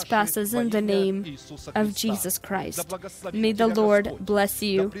trespasses in the name of Jesus Christ. May the Lord bless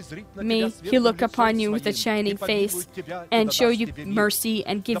you. May He look upon you with a shining face and show you mercy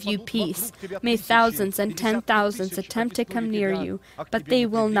and give you peace. May thousands and 10,000s attempt to come near you, but they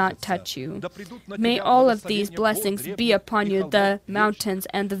will not touch you. May all of these blessings be upon you, the mountains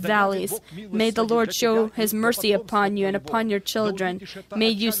and the valleys. May the Lord show His mercy upon you and upon your children. May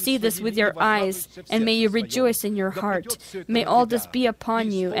you see this with your eyes, and may you rejoice in your heart. May all this be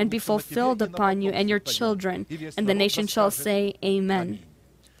upon you and be fulfilled upon you and your children. And the nation shall say, Amen.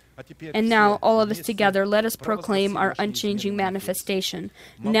 And now, all of us together, let us proclaim our unchanging manifestation.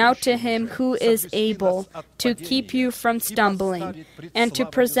 Now to Him who is able to keep you from stumbling and to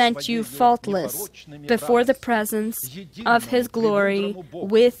present you faultless before the presence of His glory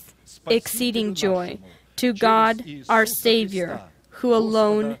with exceeding joy. To God, our Savior, who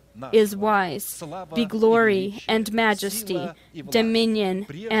alone is wise, be glory and majesty, dominion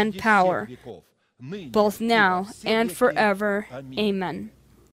and power, both now and forever. Amen.